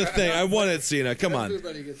won the thing. I won it, Cena. Come on.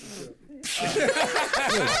 Everybody gets a two.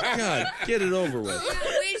 God, get it over with.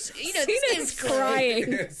 this Cena's game's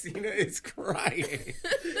crying. Cena is crying.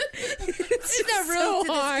 There's no rules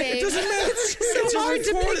to hard. this game. Doesn't matter. It's hard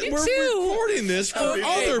to pick it we're too. recording this for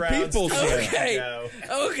other people's sake.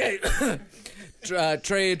 Okay.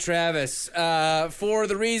 Trey and Travis, for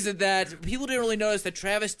the reason that people didn't really notice that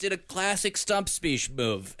Travis did a classic stump speech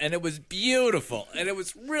move, and it was beautiful, and it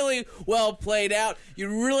was really well played out.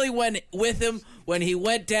 You really went with him when he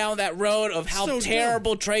went down that road of how So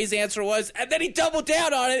terrible Trey's answer was, and then he doubled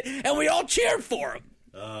down on it, and we all cheered for him.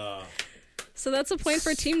 So that's a point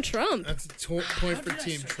for Team Trump. That's a point for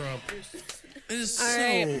Team Trump. It is All so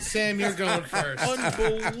right. Sam, you're going first.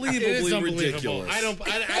 unbelievably It is unbelievable. ridiculous.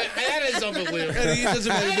 That is unbelievable. Eddie, it doesn't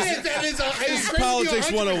matter. This is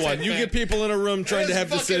Politics 101. You get people in a room trying to have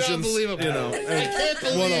decisions. Unbelievable. You know, I can't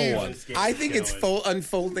believe 101. I think it's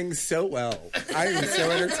unfolding so well. I am so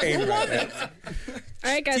entertained by it. All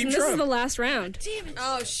right, guys, Team and this is Trump. the last round. Damn it.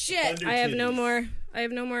 Oh, shit. I have no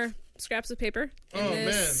more scraps of paper in Oh,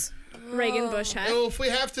 this Reagan Bush hat. Well, if we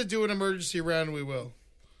have to do an emergency round, we will.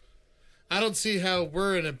 I don't see how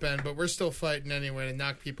we're in it, Ben, but we're still fighting anyway to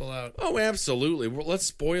knock people out. Oh, absolutely. Well, let's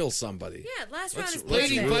spoil somebody. Yeah, last round is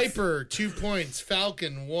Lady bullshit. Viper, 2 points.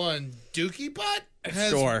 Falcon, 1. Dookie Butt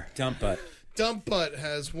has Dump butt. Dump Butt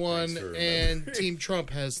has 1, and Team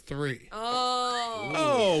Trump has 3.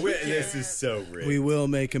 Oh, this is so rigged. We will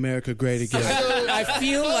make America great again. I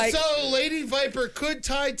feel like So Lady Viper could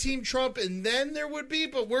tie Team Trump, and then there would be,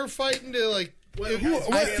 but we're fighting to like. I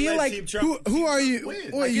feel like Who are you?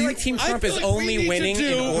 What, I feel like Team Trump is only winning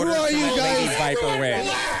in order Who are to you let guys? Lady Viper win.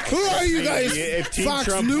 Who are you guys? If Team Fox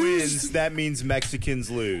Trump News? wins, that means Mexicans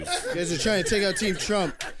lose. You guys are trying to take out Team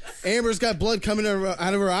Trump. Amber's got blood coming out of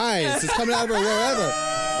her eyes. It's coming out of her wherever.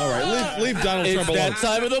 All right, leave Donald It's Trump alone. that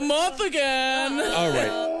time of the month again. All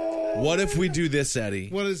right. What if we do this, Eddie?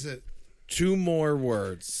 What is it? 2 more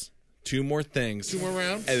words, 2 more things. 2 more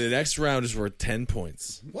rounds? And the next round is worth 10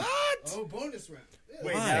 points. What? Oh, bonus round.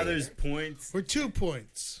 Wait, now there's points. We're 2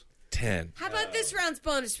 points. 10. How about this round's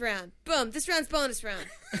bonus round? Boom, this round's bonus round.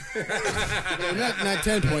 No, not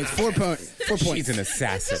 10 points. 4 points. 4 points. She's an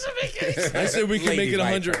assassin. I said we can Lady make it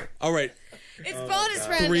 100. Viper. All right. It's bonus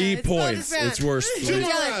round. 3 now. It's points. bonus round. It's worth 2 3. more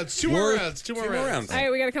rounds. 2 more Worth- rounds. 2 more 2 more rounds. rounds. All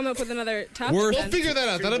right, we got to come up with another topic. We'll then. figure that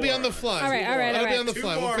out. That'll be on the fly. All right. That'll be on the 2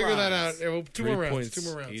 fly. We'll more figure that out. rounds. Yeah, 2 3 more rounds. points 2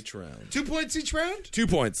 more rounds. each round. 2 points each round? 2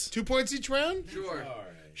 points. 2 points each round?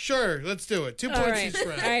 Sure, let's do it. 2 points right. each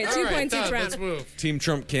round. All right, 2 points each done. round. Let's move. Team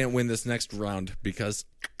Trump can't win this next round because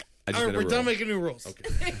I just All made right, a we're done rule. making new rules.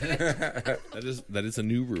 That is a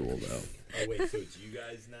new rule, though. Oh, wait, so it's you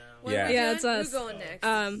guys now? What Yeah. are we Yeah, doing? it's us. Who's going next?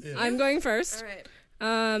 I'm going first. All right.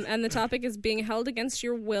 And the topic is being held against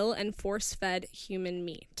your will and force-fed human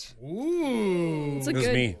meat. Ooh. It's a It was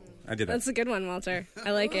good. me. I did that. That's a good one, Walter.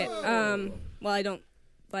 I like it. Well, I don't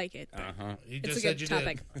like it. But You it's just a said good you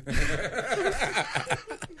topic.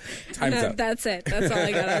 Time's No, up. that's it. That's all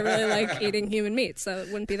I got. I really like eating human meat, so it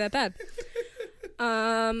wouldn't be that bad.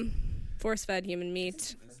 Force-fed human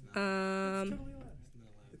meat.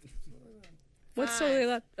 What's totally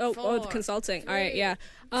left? Oh, the 4, consulting. All right, yeah.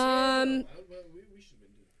 Why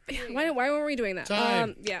weren't we doing that?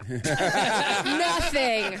 Time. Yeah.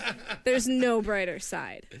 Nothing. There's no brighter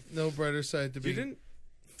side. No brighter side to be. You didn't.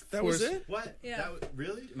 That was Force- it. What? Yeah. That was,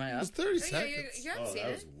 really? Am I It up? was 30 Yeah, seconds. you haven't seen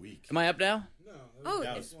it. weak. Am I up now? Oh,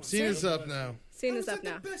 Cena's up now. Seeing is up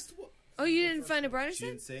now. oh, you didn't find a brighter She side?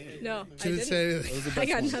 didn't say anything. No, She I didn't didn't. say anything. I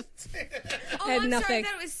got nothing. Oh, I had I'm nothing. sorry. I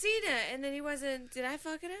thought it was Cena, and then he wasn't. Did I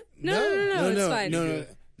fuck it up? No, it's fine.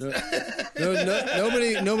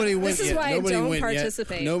 Nobody went This is yet. why I Nobody don't went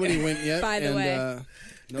participate. Yet. Nobody went yet. By the and, way.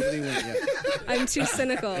 Nobody went yet. I'm too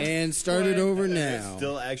cynical. And started over now.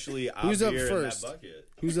 Still actually Who's up beer first? in that bucket.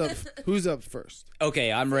 Who's up first?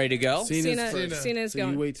 Okay, I'm ready to go. Cena's first. Cena's So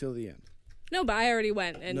going. you wait till the end. No, but I already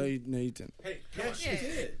went. And No, you didn't. Hey, yes, you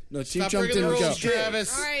did. No, Team Stop Trump breaking the didn't go. rules,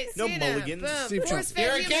 Travis. All right, No Cena. mulligans. Boom. Steve Trump. Force-fed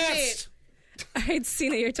You're a human guest. all right,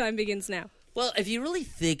 Cena, your time begins now. Well, if you really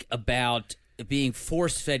think about being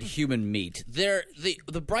force-fed human meat,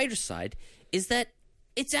 the brighter side is that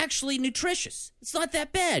it's actually nutritious. It's not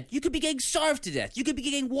that bad. You could be getting starved to death. You could be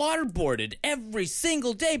getting waterboarded every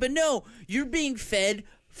single day, but no, you're being fed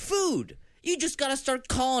food. You just gotta start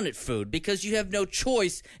calling it food because you have no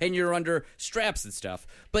choice and you're under straps and stuff.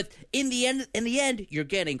 But in the end, you're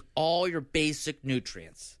getting all your basic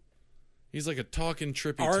nutrients. He's like a talking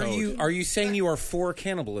trippy Are toad. you saying you are for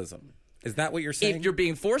cannibalism? Is that what you're saying? If you're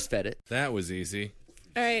being force-fed it. That was easy.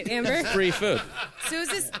 All right, Amber. Free food. So is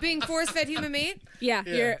this being force-fed human meat? Yeah,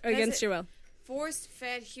 you're That's against it. your will.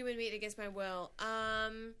 Force-fed human meat against my will.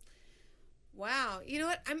 Wow. You know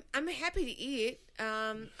what? I'm happy to eat.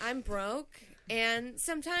 I'm broke, and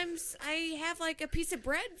sometimes I have like a piece of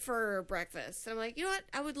bread for breakfast. I'm like, you know what?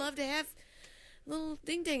 I would love to have a little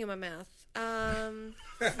ding ding in my mouth.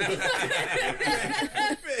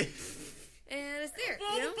 And it's there.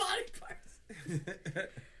 You know?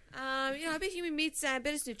 You know, I bet human meat's. I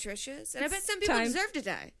bet it's nutritious, and I bet some people time. deserve to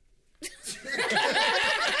die. All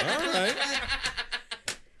right.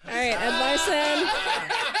 All right, Ed Larson.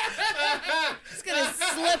 Just gonna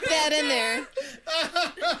slip that in there.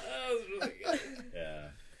 Yeah.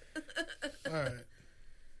 All right.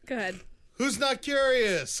 Go ahead. Who's not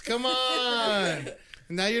curious? Come on.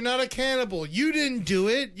 Now you're not a cannibal. You didn't do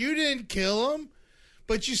it. You didn't kill him.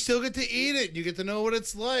 But you still get to eat it. You get to know what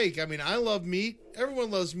it's like. I mean, I love meat.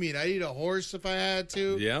 Everyone loves meat. I'd eat a horse if I had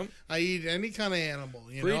to. Yeah. I eat any kind of animal.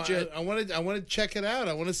 You Preach know, it. I want to check it out.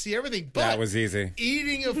 I want to see everything. But that was easy.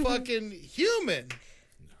 eating a fucking human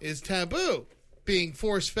is taboo. Being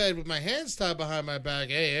force-fed with my hands tied behind my back,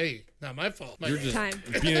 hey, not my fault. You're just Time.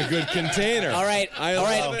 being a good container. All right, I all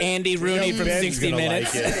love right, it. Andy Rooney from Ben's 60 gonna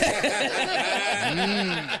Minutes. like it.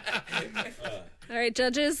 All right,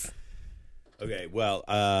 judges. Okay, well,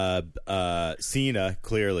 Cena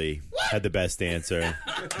clearly had the best answer.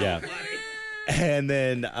 Yeah. And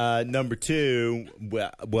then number 2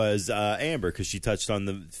 was Amber, because she touched on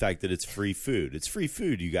the fact that it's free food. It's free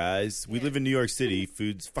food, you guys. We live in New York City.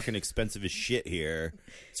 Food's fucking expensive as shit here.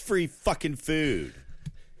 It's free fucking food.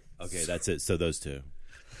 Okay, that's it. So those 2.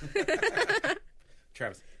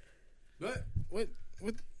 Travis, What?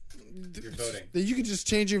 you're voting. You can just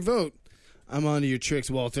change your vote. I'm on to your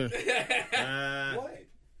tricks, Walter. What?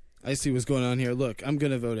 I see what's going on here. Look, I'm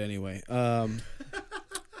going to vote anyway.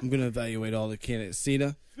 I'm going to evaluate all the candidates.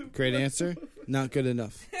 Cena, great answer. Not good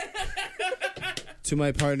enough. To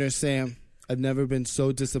my partner, Sam, I've never been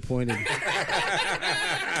so disappointed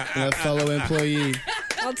in a fellow employee.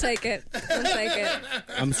 I'll take it. I'll take it.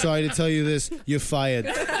 I'm sorry to tell you this. You're fired.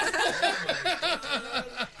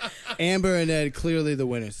 Amber and Ed, clearly the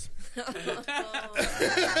winners.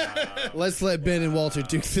 Let's let Ben and Walter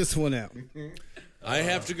duke this one out. I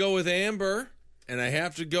have to go with Amber, and I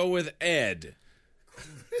have to go with Ed.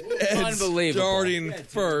 Ed's Unbelievable. starting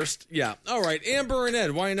first. Yeah. All right, Amber and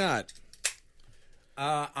Ed, why not?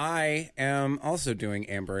 I am also doing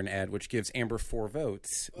Amber and Ed, which gives Amber 4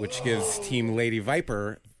 votes, which gives Team Lady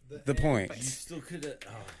Viper the point. Still could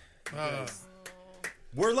have.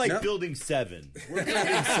 We're like building 7. We're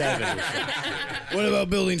building 7. What about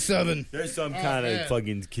Building 7? There's some kind of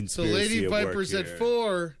fucking So conspiracy. Lady at work Viper's at here.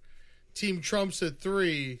 4, Team Trump's at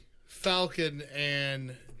 3, Falcon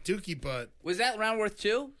and Dookie Butt. Was that round worth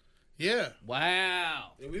 2? Yeah.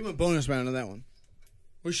 Wow. Yeah, we went bonus round on that one.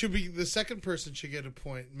 We should be the second person should get a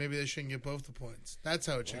point. Maybe they shouldn't get both the points. That's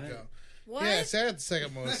how it should go. What? Yeah, say I got the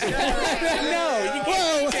second most.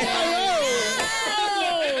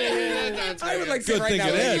 I would like to Good say right thing now,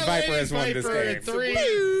 it Lady is. Viper has won this Viper game. at 3,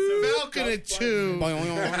 Falcon at 2.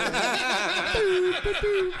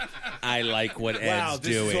 I like what Ed's Wow,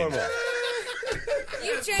 this doing. is horrible.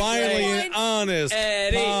 You changed Finally, your an point. honest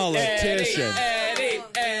politician.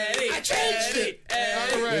 I changed it.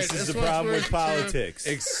 All right, This is the problem with politics.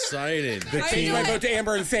 Excited. The team I vote to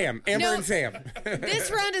Amber and Sam. Amber No. and Sam. This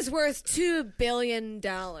round is worth $2 billion.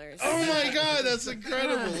 Oh my God, that's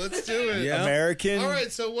incredible. Let's do it. Yeah. American. All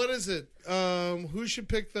right, so what is it? Who should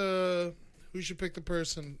pick the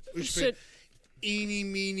person? Who should pick? Eeny,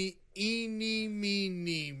 meeny,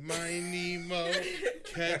 miny, mo.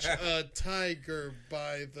 Catch a tiger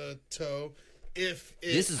by the toe. If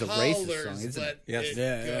it This is a racist hollers, song, isn't let Yes. it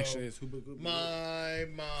Yeah, go. it actually is. Hoopagoogoo. My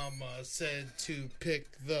mama said to pick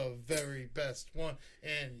the very best one,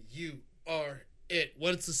 and you are it.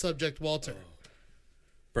 What's the subject, Walter?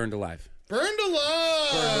 Burned alive. Burned alive.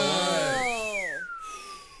 Oh.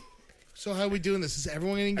 So how are we doing this? Is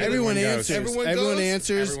everyone getting Everyone goes. answers. Everyone Everyone goes?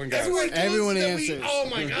 answers. Everyone goes. Everyone goes, then answers. oh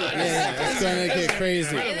my God. Yeah, it's going to get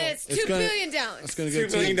crazy. And then it's $2 It's gonna- billion. It's going to $2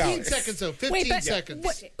 get billion. 15 seconds, though. 15 Wait, but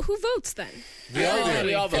seconds. who votes then? We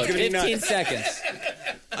all vote. gonna be 15 nuts. seconds.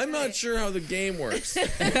 I'm not sure how the game works.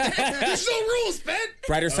 There's no rules, Ben.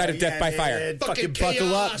 Brighter side of death by fire. Ed, Fucking fucking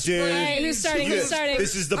buckle up, chaos, dude. All right, who's starting? Who's starting?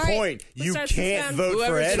 This is the All right, point. You starts this can't round? vote for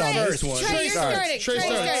Whoever's Ed on first. this one. Trey, you're starts. starting. Trey Trey's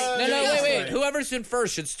starts. starting. No, wait. Whoever's in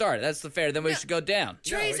first should start. That's the fair. Then we should go down.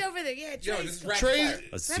 Trey's over there. Yeah, No, Trey's. this is rapid Trey, fire.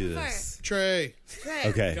 Let's Rapid do fire. this. Trey. Trey.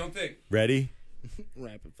 Okay. Don't think. Ready?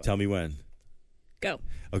 Rapid fire. Tell me when. Go.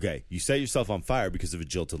 Okay, you set yourself on fire because of a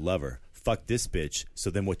jilted lover. Fuck this bitch.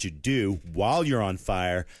 So then what you do while you're on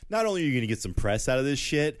fire, not only are you going to get some press out of this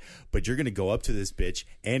shit, but you're going to go up to this bitch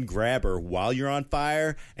and grab her while you're on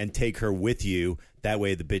fire and take her with you. That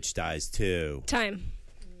way the bitch dies too. Time.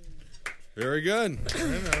 Very good. This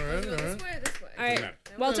way, this way. All right,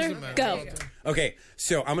 Walter, go. Okay,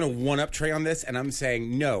 so I'm going to one-up Trey on this, and I'm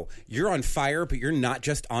saying, no, you're on fire, but you're not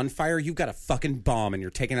just on fire. You've got a fucking bomb, and you're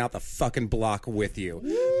taking out the fucking block with you.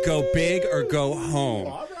 Go big or go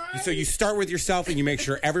home. So you start with yourself, and you make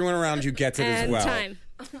sure everyone around you gets it as And well. time.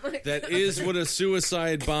 That is what a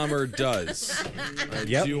suicide bomber does. I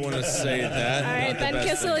Yep. do want to say that. All right, Not the Ben best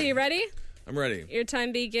Kissel, thing. you ready? I'm ready. Your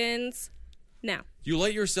time begins now. You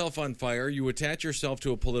light yourself on fire. You attach yourself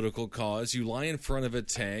to a political cause. You lie in front of a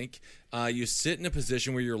tank. You sit in a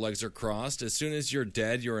position where your legs are crossed. As soon as you're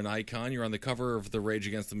dead, you're an icon. You're on the cover of the Rage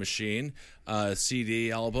Against the Machine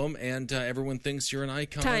CD album, and everyone thinks you're an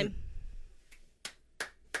icon. Time.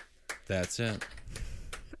 That's it.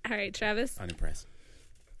 All right, Travis. Unimpressed.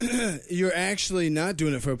 You're actually not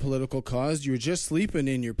doing it for a political cause. You were just sleeping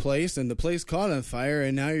in your place, and the place caught on fire,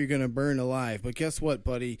 and now you're going to burn alive. But guess what,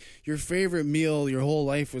 buddy? Your favorite meal your whole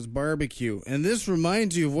life was barbecue. And this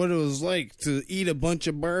reminds you of what it was like to eat a bunch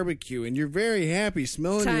of barbecue, and you're very happy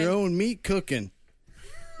smelling Time. your own meat cooking.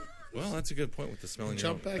 Well, that's a good point with the smelling.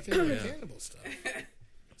 Jump back into the cannibal stuff.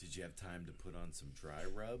 Did you have time to put on some dry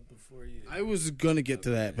rub before you? I was going to get to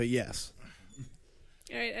that, but yes.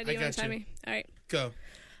 All right, Eddie, I you want got to time you. me? All right. Go.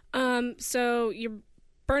 So you're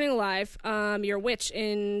burning alive. You're a witch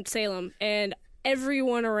in Salem, and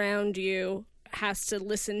everyone around you has to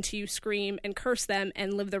listen to you scream and curse them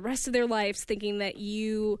and live the rest of their lives thinking that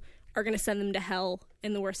you are going to send them to hell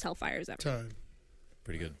in the worst hellfires ever. Time.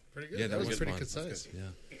 Pretty good. Pretty good. Yeah, that was pretty fun. concise. Yeah.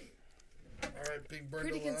 All right, big bird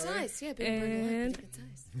Pretty alive. concise. Yeah, big bird alive.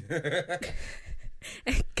 Pretty concise.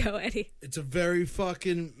 Go, Eddie. It's a very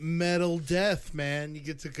fucking metal death, man. You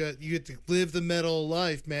get to live the metal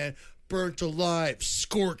life, man. burnt alive,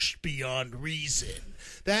 scorched beyond reason.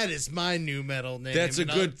 That is my new metal name. That's a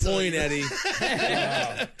and good I'll tell point, you-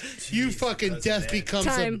 Eddie. You fucking death becomes a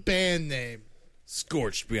Time. band name.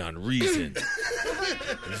 Scorched beyond reason.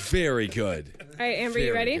 Very good. All right, Amber,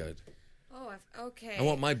 you Very ready? good. Oh, okay. I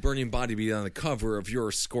want my burning body to be on the cover of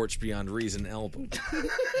your Scorched Beyond Reason album.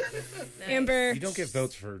 Amber, You don't get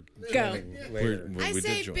votes for Go. joining later. I we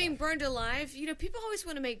say did join. being burned alive. You know, people always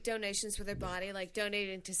want to make donations for their body, like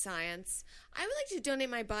donating to science. I would like to donate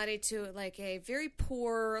my body to like a very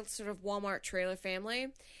poor sort of Walmart trailer family,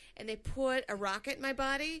 and they put a rocket in my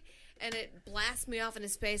body, and it blasts me off into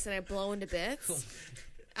space, and I blow into bits.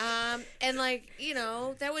 And like, you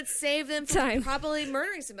know, that would save them from Time. probably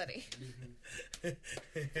murdering somebody. all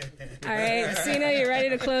right, Cena, you ready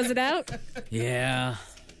to close it out? Yeah.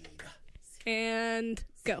 And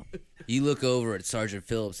go. You look over at Sergeant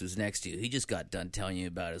Phillips, who's next to you. He just got done telling you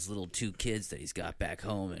about his little 2 kids that he's got back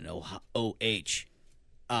home in Ohio,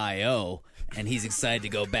 and he's excited to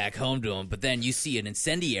go back home to them. But then you see an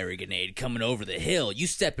incendiary grenade coming over the hill. You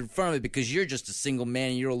step in front of it because you're just a single man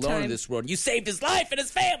and you're alone in Time. this world. You saved his life and his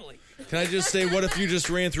family. Can I just say, what if you just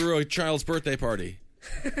ran through a child's birthday party?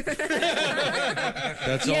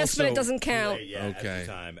 That's Yes, also, but it doesn't count. Yeah, Okay.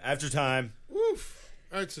 After time. Oof.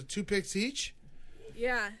 All right, so 2 picks each.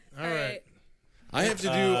 Yeah. All right. I have to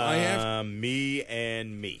do. I have. Me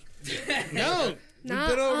and me. No, we've Not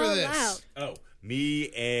been over all this. out. Oh, me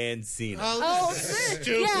and Cena. Oh, this is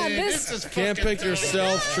stupid. Yeah, this this- is Can't fucking pick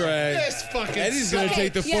yourself, Trey. This fucking Eddie's gonna Okay,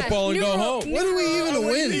 take the yeah, football and new go rule. home. What do we even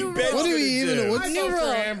win? New What rule. do we even? do? What's I New vote for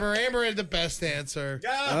rule. Amber. Amber had the best answer. Oh,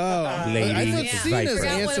 I thought Yeah. Cena's Forgot what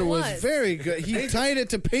answer it was was. very good. He tied it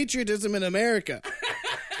to patriotism in America.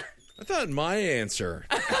 I thought my answer.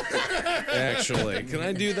 Actually, can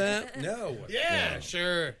I do that? No. Yeah,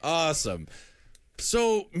 sure. Awesome.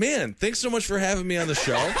 So, man, thanks so much for having me on the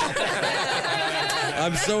show.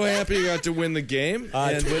 I'm so happy you got to win the game.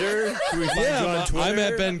 And- Twitter? Can we find you on Yeah, Twitter? I'm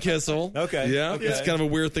at Ben Kissel. Okay. Yeah, Okay. it's kind of a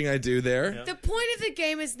weird thing I do there. The point of the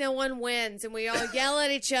game is no one wins, and we all yell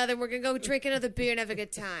at each other. And we're gonna go drink another beer and have a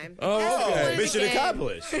good time. Oh, That's the okay. point of the Mission game.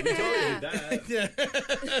 accomplished. We totally did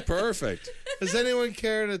that. Perfect. Does anyone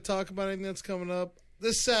care to talk about anything that's coming up?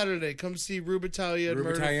 This Saturday, come see Rubitalia and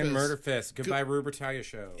Rubitalia and Murderfist Murderfist. Goodbye, Rubitalia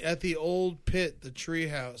show. at the Old Pit, the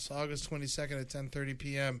Treehouse, August 22nd at 10:30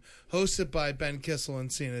 p.m. Hosted by Ben Kissel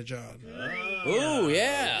and Cena John. Ooh,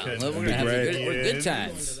 yeah. Well, we're going to have great. a good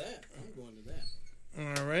times.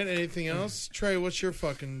 All right, anything else? Trey, what's your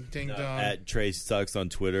fucking ding dong? At Trey Sucks on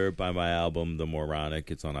Twitter. Buy my album, The Moronic.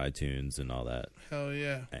 It's on iTunes and all that. Hell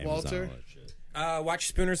yeah. Amazon, Walter? all that shit. Watch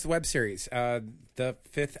Spooners, the web series. The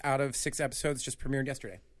 5th out of 6 episodes just premiered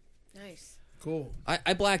yesterday. Nice. Cool.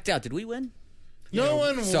 I blacked out. Did we win? No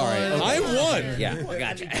one won. Sorry. I won. Yeah, I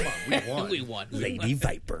gotcha. We won. Lady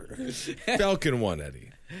Viper. Falcon won,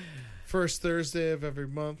 Eddie. First Thursday of every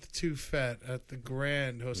month, Too Fat at the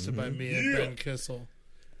Grand, hosted by me and Ben Kissel.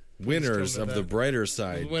 Winners tell me of the that. brighter The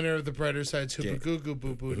side. winner of the brighter side's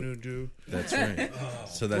Hoopagoogoo4. That's right.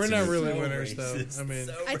 So that's We're not a- really winners, though. I mean,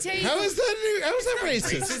 I tell you, how is that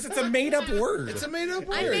racist? It's a made-up word. It's a made-up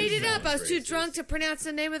word. I made it up. I was too drunk to pronounce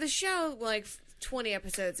the name of the show like 20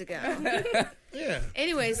 episodes ago. Yeah.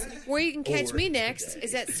 Anyways, where you can catch me next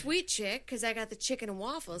is at Sweet Chick because I got the chicken and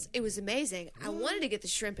waffles. It was amazing. I wanted to get the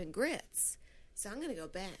shrimp and grits, so I'm going to go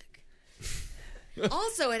back.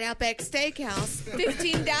 Also at Outback Steakhouse,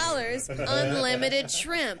 $15, unlimited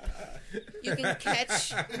shrimp. You can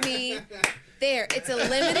catch me there. It's a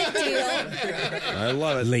limited deal. I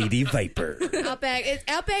love it. Lady Viper. Outback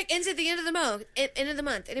ends at the end of the month. End of the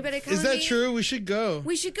month. Anybody calling Is that me? true? We should go.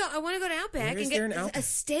 We should go. I want to go to Outback Where is and there get an Outback? a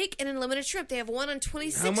steak and unlimited shrimp. They have one on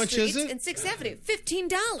 26th How much Street is it? and 6th Avenue.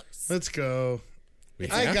 $15. Let's go. We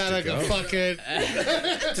I have gotta to go. Fuck it.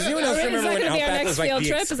 Does anyone else Is remember that when going to be our Outback next was like field the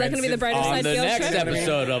trip? Is that going to be the brighter On side the field next trip?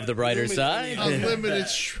 episode of The Brighter Side. Unlimited.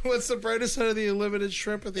 What's the brighter side of the unlimited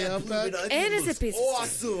shrimp at the Outback? And it's a piece of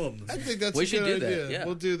Awesome. I think that's We a should good do that, idea. yeah.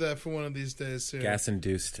 We'll do that for one of these days soon.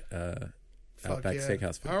 Gas-induced Fuck Outback yeah.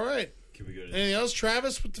 Steakhouse food. All right. Can we go to Anything else,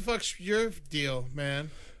 Travis? What the fuck's your deal, man?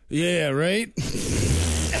 Yeah, right?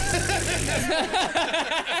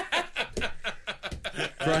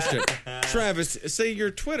 Crushed it. Travis, say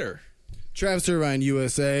your Twitter. Travis Irvine,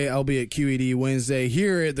 USA. I'll be at QED Wednesday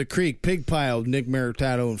here at the Creek Pig Pile. Nick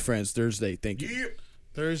Meritato and friends Thursday. Thank you.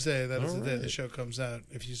 Thursday, that is the day the show comes out.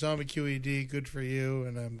 If you saw me QED, good for you,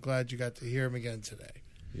 and I'm glad you got to hear him again today.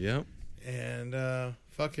 Yep. And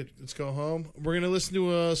Fuck it. Let's go home. We're going to listen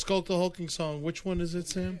to a Skulk the Hulking song. Which one is it,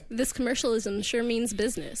 Sam? This commercialism sure means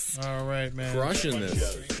business. All right, man. Crushing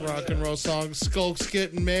this. Rock and roll song. Skulk's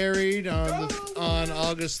getting married on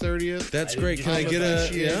August 30th. That's great. Can I get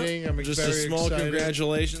I'm just a very small excited.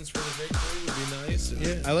 congratulations for the victory would be nice.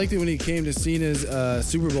 Yeah. I liked it when he came to Cena's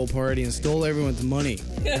Super Bowl party and stole everyone's money.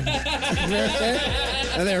 And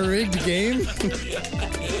that rigged game.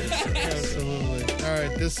 Absolutely. All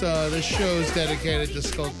right, this show is dedicated to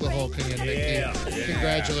Skulk the Hulking and Nikki.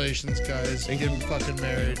 Congratulations, guys. And getting fucking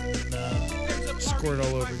married and squirt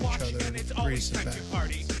all over each other and grease it back.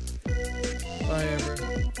 Bye, Amber.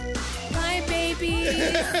 Bye, baby.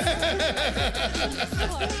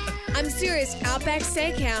 I'm serious. Outback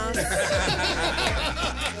Steakhouse.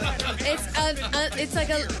 It's like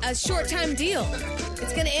a short time deal.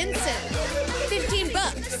 It's gonna end soon. $15.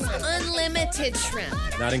 Unlimited shrimp.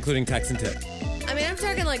 Not including tax and tip. I mean, I'm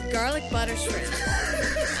talking like garlic butter shrimp.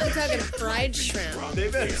 I'm talking fried shrimp. They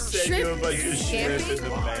better send Shrimp you a bunch of shrimp scampi? in the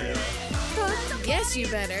mail. Fuck, yes, you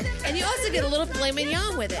better. And you also get a little filet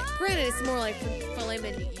mignon with it. Granted, it's more like filet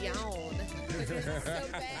mignon. So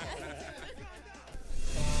bad.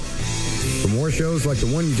 For more shows like the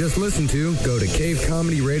one you just listened to, go to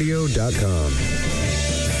cavecomedyradio.com.